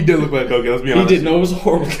 I mean, he did look like a cokehead, let's be honest. He did. No, it was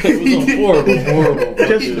horrible. It was horrible.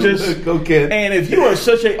 Just cokehead. And if you are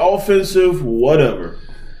such an offensive whatever,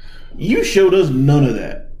 you showed us none of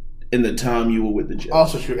that in the time you were with the Jets.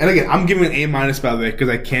 Also true. And again, I'm giving it an A- by the way, because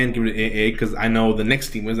I can give it an A because I know the next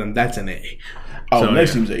team is, and that's an A. Oh, So,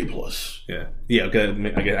 next yeah. team's A+. Yeah.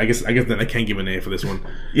 Okay. I guess then I can't give an A for this one.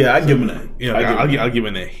 Yeah, I give him an A. Yeah, I'll give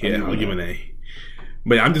an A. Yeah, I'll give an A.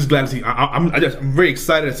 But I'm just glad to see. I'm very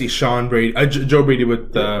excited to see Sean Brady, Joe Brady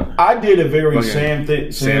with. I did a very Sam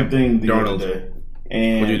same thing the Darnold. other day,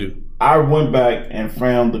 and What'd you do? I went back and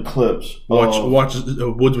found the clips. Watch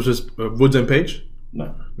Woods versus Woods and Page.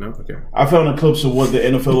 No, Okay. I found the clips of what the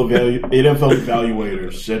NFL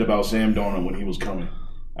evaluators said about Sam Darnold when he was coming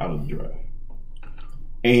out of the draft,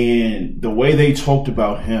 and the way they talked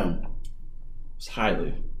about him It's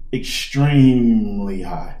highly. extremely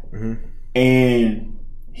high. Mm-hmm. And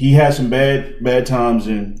he had some bad times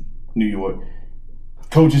in New York.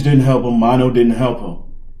 Coaches didn't help him. Mino didn't help him.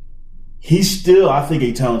 He's still, I think,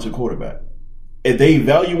 a talented quarterback. If they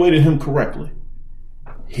evaluated him correctly,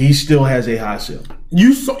 he still has a high ceiling.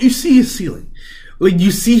 You see his ceiling. Like,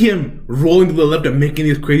 you see him rolling to the left and making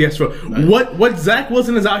these crazy ass throws. What Zach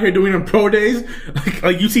Wilson is out here doing on pro days,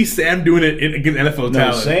 like you see Sam doing it against NFL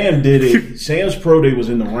talent. Sam did it. Sam's pro day was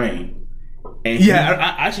in the rain. And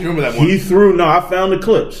I actually remember that one. He threw. No, I found the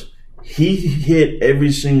clips. He hit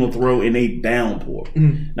every single throw in a downpour.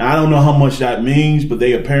 Now I don't know how much that means, but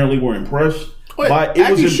they apparently were impressed. But it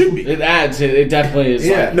actually should be. It adds. It definitely is.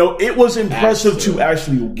 Yeah. Like, No, it was impressive to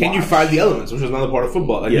actually watch. Can you find the elements, which is another part of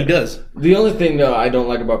football, like he does. the only thing though I don't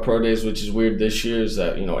like about pro days, which is weird this year, is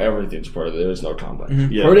that everything's pro day. There is no combine.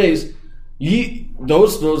 Yeah. Pro days,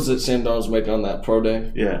 those throws that Sam Darnold's making on that pro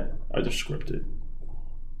day, Yeah, I just scripted.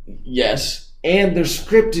 yes, and they're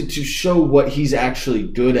scripted to show what he's actually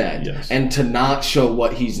good at, Yes. and to not show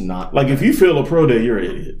what he's not. Like, if you fail a pro day, you're an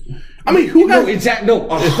idiot. I mean, who has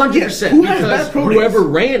 100%. Who has Because bad pro days? whoever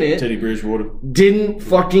ran it Teddy Bridgewater. didn't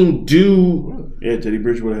fucking do. Yeah, Teddy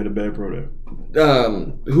Bridgewater had a bad pro day.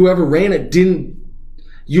 Whoever ran it didn't.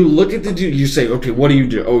 You look at the dude. You say, okay, what do you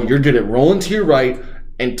do? Oh, you're good at rolling to your right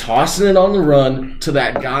and tossing it on the run to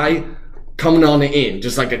that guy coming on the in,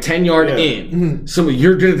 just like a 10-yard in. So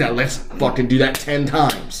you're good at that. Let's fucking do that 10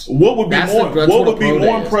 times. What would be more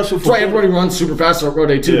impressive? That's why everybody runs super fast on pro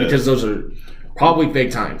day too, Yeah. because those are probably fake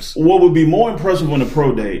times. What would be more impressive on a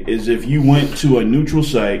pro day is if you went to a neutral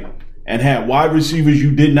site and had wide receivers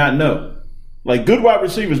you did not know, like good wide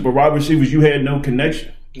receivers, but wide receivers you had no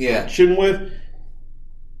connection with.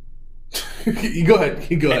 You go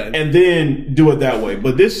ahead. And then do it that way.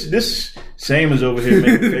 But this Sam is over here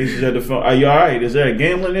making faces at the phone. Are you all right? Is there a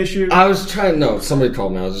gambling issue? I was trying. No, somebody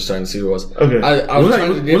called me. I was just trying to see who it was. Okay. I was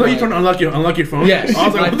trying to get Was that you trying to unlock your phone? Yes, I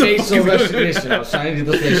was like, my what the facial fuck is recognition. I was trying to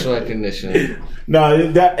do the facial recognition.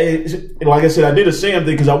 No, that is, like I said, I did a Sam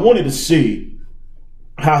thing because I wanted to see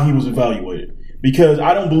how he was evaluated. Because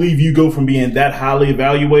I don't believe you go from being that highly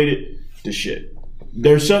evaluated to shit.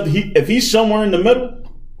 There's something. If he's somewhere in the middle,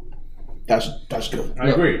 that's good. I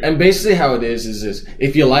agree. And basically, how it is this: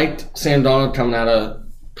 if you liked Sam Darnold coming out of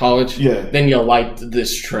college, then you liked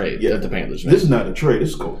this trade that the Panthers made. This is not a trade.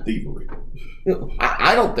 This is called thievery.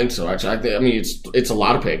 I don't think so. Actually, I mean it's a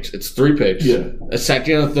lot of picks. It's 3 picks. Yeah. A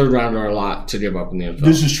second and a third round are a lot to give up in the NFL.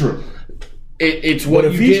 This is true. It's what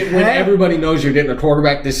But you if he's get when half- everybody knows you're getting a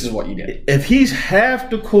quarterback. This is what you get. If he's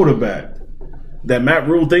half the quarterback that Matt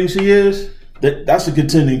Rule thinks he is, that's a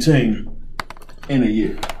contending team in a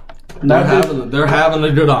year. They're having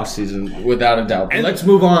a good offseason, without a doubt. But let's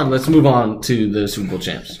move on. Let's move on to the Super Bowl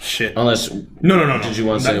champs. Shit. Unless No. Did you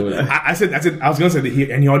want to say what? I said I was gonna say that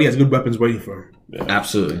he already has good weapons waiting for him.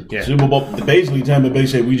 Absolutely. Yeah. Super Bowl, basically Tampa Bay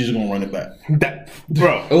said we just gonna run it back.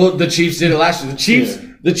 Bro. Well, the Chiefs did it last year.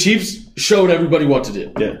 The Chiefs showed everybody what to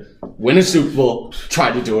do. Yeah. Win a Super Bowl,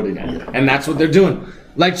 try to do it again, and that's what they're doing.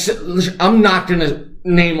 Like, I'm not gonna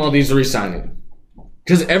name all these re-signing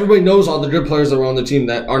because everybody knows all the good players that were on the team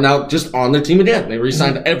that are now just on their team again. They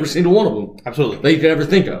re-signed every single one of them. Absolutely. That you could ever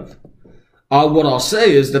think of. What I'll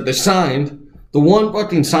say is that they signed the one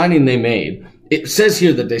fucking signing they made. It says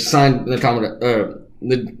here that they signed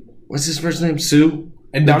what's his first name? Sue?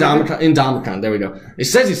 Indomitian. There we go. It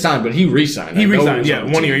says he signed, but he re-signed. He I know resigned, was yeah. on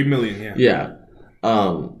the 1 team. year, $8 million, yeah.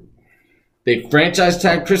 Yeah. They franchise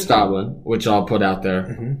tagged Chris Godwin, which I'll put out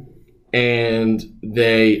there. And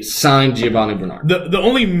they signed Giovanni Bernard. The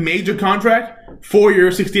only major contract, 4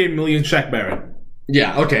 years, $68 million, Shaq Barrett.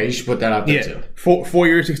 Yeah, okay, you should put that out there too. 4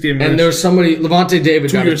 years, $68 million. And there's somebody, Levante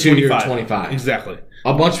David got a 2-year 25. 25. Exactly.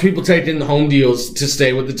 A bunch of people taking the home deals to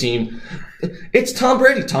stay with the team. It's Tom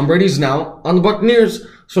Brady. Tom Brady's now on the Buccaneers.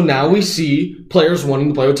 So now we see players wanting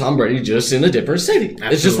to play with Tom Brady just in a different city.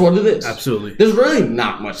 Absolutely. It's just what it is. Absolutely. There's really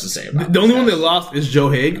not much to say about it. The only one they lost is Joe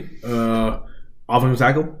Haig, offensive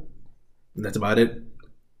tackle. And that's about it.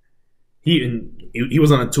 He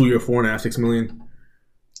was on a 2-year, $4.5, $6 million.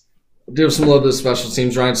 Give some love to the special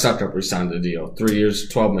teams. Ryan Suckup re-signed the deal. 3 years,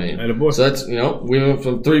 $12 million. Attaboy. So that's, we went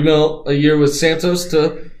from $3 million a year with Santos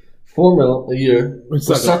to $4 million a year with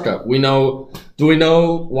Suckup. Do we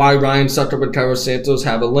know why Ryan Suckup and Cairo Santos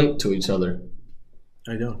have a link to each other?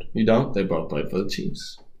 I don't. You don't? They both played for the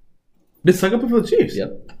Chiefs. Did Suckup play for the Chiefs?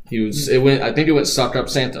 Yep. I think it went Suckup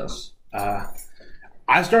Santos.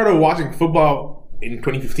 I started watching football in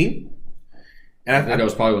 2015. And that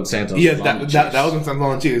was probably when Santos was on the Chiefs. that was when Santos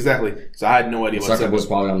on the Chiefs, exactly. So I had no idea what Suckup was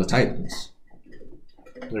probably on the Titans.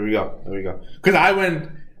 There we go. Because I went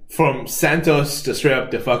from Santos to straight up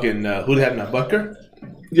to fucking, who they have now, Butker?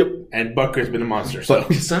 Yep. And Butker's been a monster. So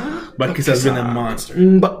Butker has been a monster.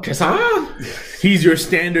 He's your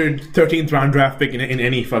standard 13th round draft pick in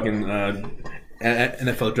any fucking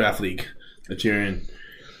NFL draft league that you're in.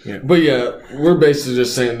 Yeah. But yeah, we're basically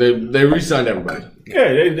just saying they re-signed everybody. Yeah,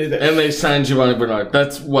 And they signed Giovanni Bernard.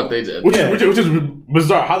 That's what they did. Which, Yeah. which is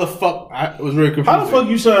bizarre. How the fuck? I was very confused. how the fuck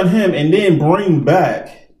you sign him and then bring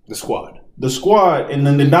back The squad. the squad and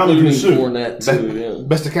then the Dominican Including suit? Fournette, too, yeah.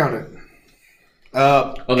 Best accountant.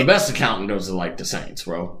 Oh, the best accountant goes to like the Saints,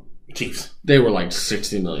 bro. Chiefs. They were like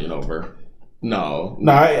 60 million over. No.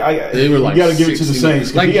 Nah, They were like you gotta give it to the 60 Saints.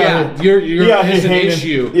 'cause Like, he out yeah, here- he you're out here it's an hanging-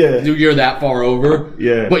 issue. Yeah. You're that far over.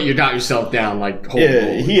 Yeah. But you got yourself down like whole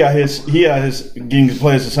Yeah, he out here getting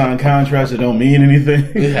players to sign contracts that don't mean anything.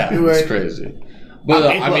 Yeah, it's Right. crazy. But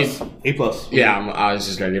A+. I mean, A plus. yeah, I was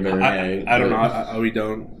just gonna give it an A. I don't know. but We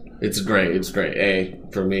don't. It's great. It's great. A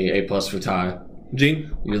for me. A plus for Ty.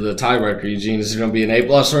 Gene. You're the tiebreaker, Eugene. Is it going to be an A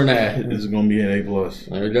plus or an A? This is gonna be an A plus.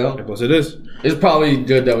 There we go. A plus it is. It's probably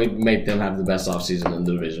good that we make them have the best offseason in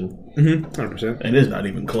the division. 100%. And it's not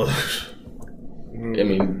even close. I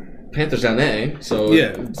mean, Panthers got an A, so Yeah.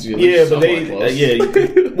 it's at least Yeah, but somewhat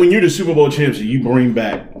close. when you're the Super Bowl champs, you bring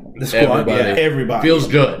back The squad. Everybody. Yeah. everybody. Feels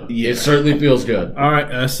good. Yeah. It certainly feels good. All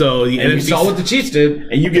right. So the And we NFC. saw what the Chiefs did.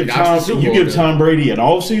 And you give They got to the Super Bowl. Tom Brady an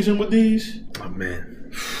off season with these. Oh man.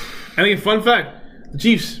 And again, fun fact: the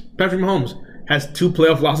Chiefs, Patrick Mahomes, has 2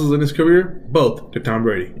 playoff losses in his career, both to Tom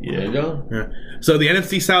Brady. There you go. Yeah. So the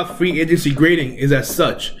NFC South free agency grading is as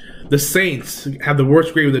such: the Saints have the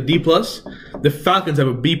worst grade with a D plus, the Falcons have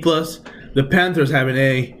a B plus, the Panthers have an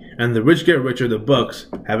A, and the rich get richer, the Bucks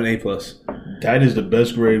have an A plus. That is the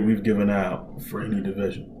best grade we've given out for any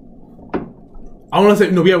division. I want to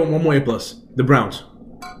say no. We have one more A plus. The Browns.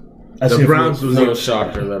 I The said Browns For, was No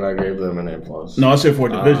shocker that I gave them an A plus. no, I said for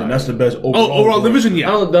division. That's the best overall. overall grade. division,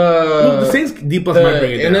 yeah. Oh, the Saints D plus might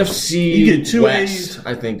bring the it down. NFC You get 2 West, A's.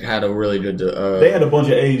 I think, had a really good. They had a bunch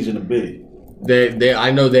of A's and a B.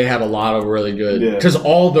 I know they had a lot of really good Yeah. because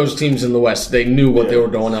all those teams in the West, they knew what they were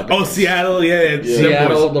going up. Oh, against. Seattle, yeah.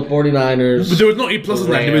 Seattle, the 49ers. But there was no A pluses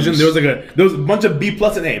in that Rams. division. There was a bunch of B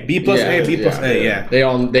plus and A, B plus A, B plus A. Yeah,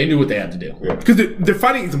 They knew what they had to do. Yeah, because they're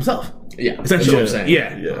fighting against themselves. that's Essentially, what I'm saying.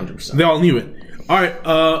 yeah, 100%. They all knew it. All right.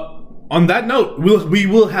 On that note, we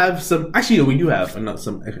will have some. Actually, no, we do have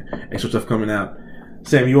some extra stuff coming out.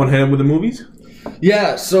 Sam, you want to hit him with the movies?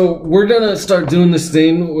 Yeah, so we're gonna start doing this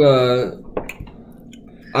thing.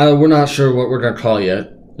 We're not sure what we're gonna call it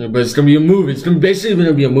yet, but it's gonna be a movie. It's basically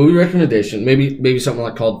gonna be a movie recommendation. Maybe something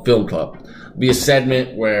like called Film Club. It'll be a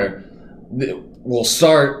segment where we'll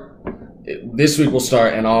start. This week we'll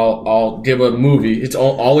start, and I'll give a movie. It's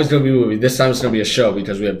always gonna be a movie. This time it's gonna be a show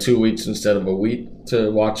because we have 2 weeks instead of a week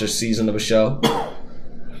to watch a season of a show.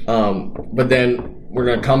 But then we're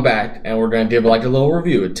gonna come back and we're gonna give like a little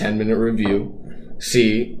review, a 10-minute review.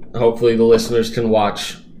 See, hopefully the listeners can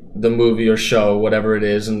watch the movie or show, whatever it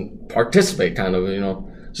is, and participate. Kind of,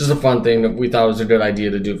 it's just a fun thing that we thought was a good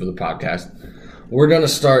idea to do for the podcast. We're gonna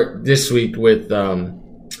start this week with the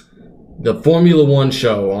Formula One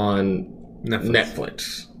show on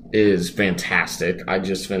Netflix. Is fantastic. I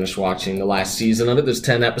just finished watching the last season of it. There's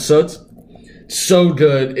 10 episodes. So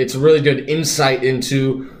good. It's a really good insight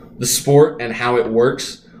into the sport and how it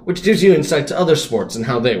works, which gives you insight to other sports and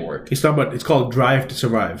how they work. He's talking about. It's called Drive to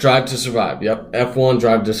Survive. Drive to Survive. Yep. F1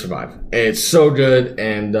 Drive to Survive. It's so good,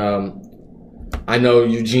 and I know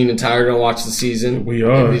Eugene and Ty are going to watch the season. We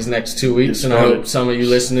are. In these next 2 weeks, and I hope some of you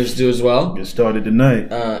listeners do as well. Get started tonight.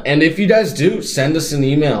 And if you guys do, send us an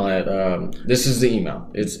email at, this is the email.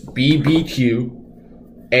 It's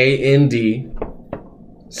BBQANDCURRY.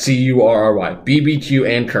 BBQ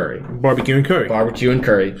and Curry. Barbecue and curry. Barbecue and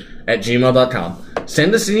Curry at gmail.com.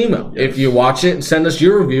 Send us an email. If you watch it, send us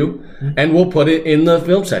your review, and we'll put it in the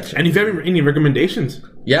film section. And if you have any recommendations,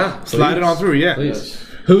 Yeah. slide it on through. Yeah, Please.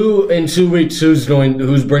 Who, in 2 weeks, who's bringing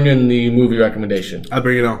the movie recommendation? I'll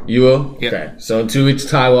bring it on. You will? Yeah. Okay. So in 2 weeks,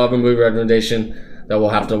 Ty will have a movie recommendation that we'll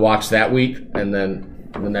have to watch that week, and then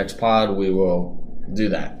the next pod, we will do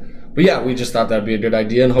that. But yeah, we just thought that'd be a good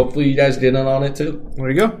idea, and hopefully you guys get in on it too. There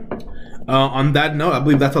you go. On that note, I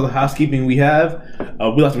believe that's all the housekeeping we have.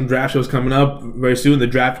 We'll have some draft shows coming up very soon. The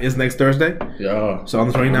draft is next Thursday. Yeah. So on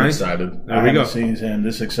the 29th. I'm excited. There I we go. haven't seen him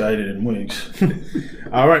this excited in weeks.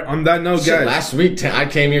 All right. On that note, Shit, guys. last week, I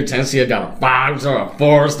came here, Tennessee had got a 5-star, a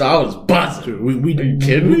 4-star. I was buzzing. We Are you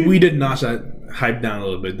kidding me? We did notch that hype down a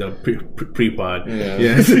little bit, the pre-pod. Yeah.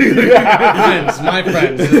 My Yeah.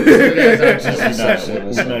 friends.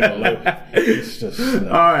 It's just,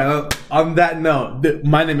 All right. On that note,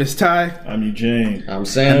 my name is Ty, I'm Eugene. I'm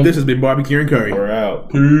Sam. and this has been Barbecue and Curry. We're out.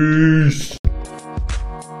 Peace.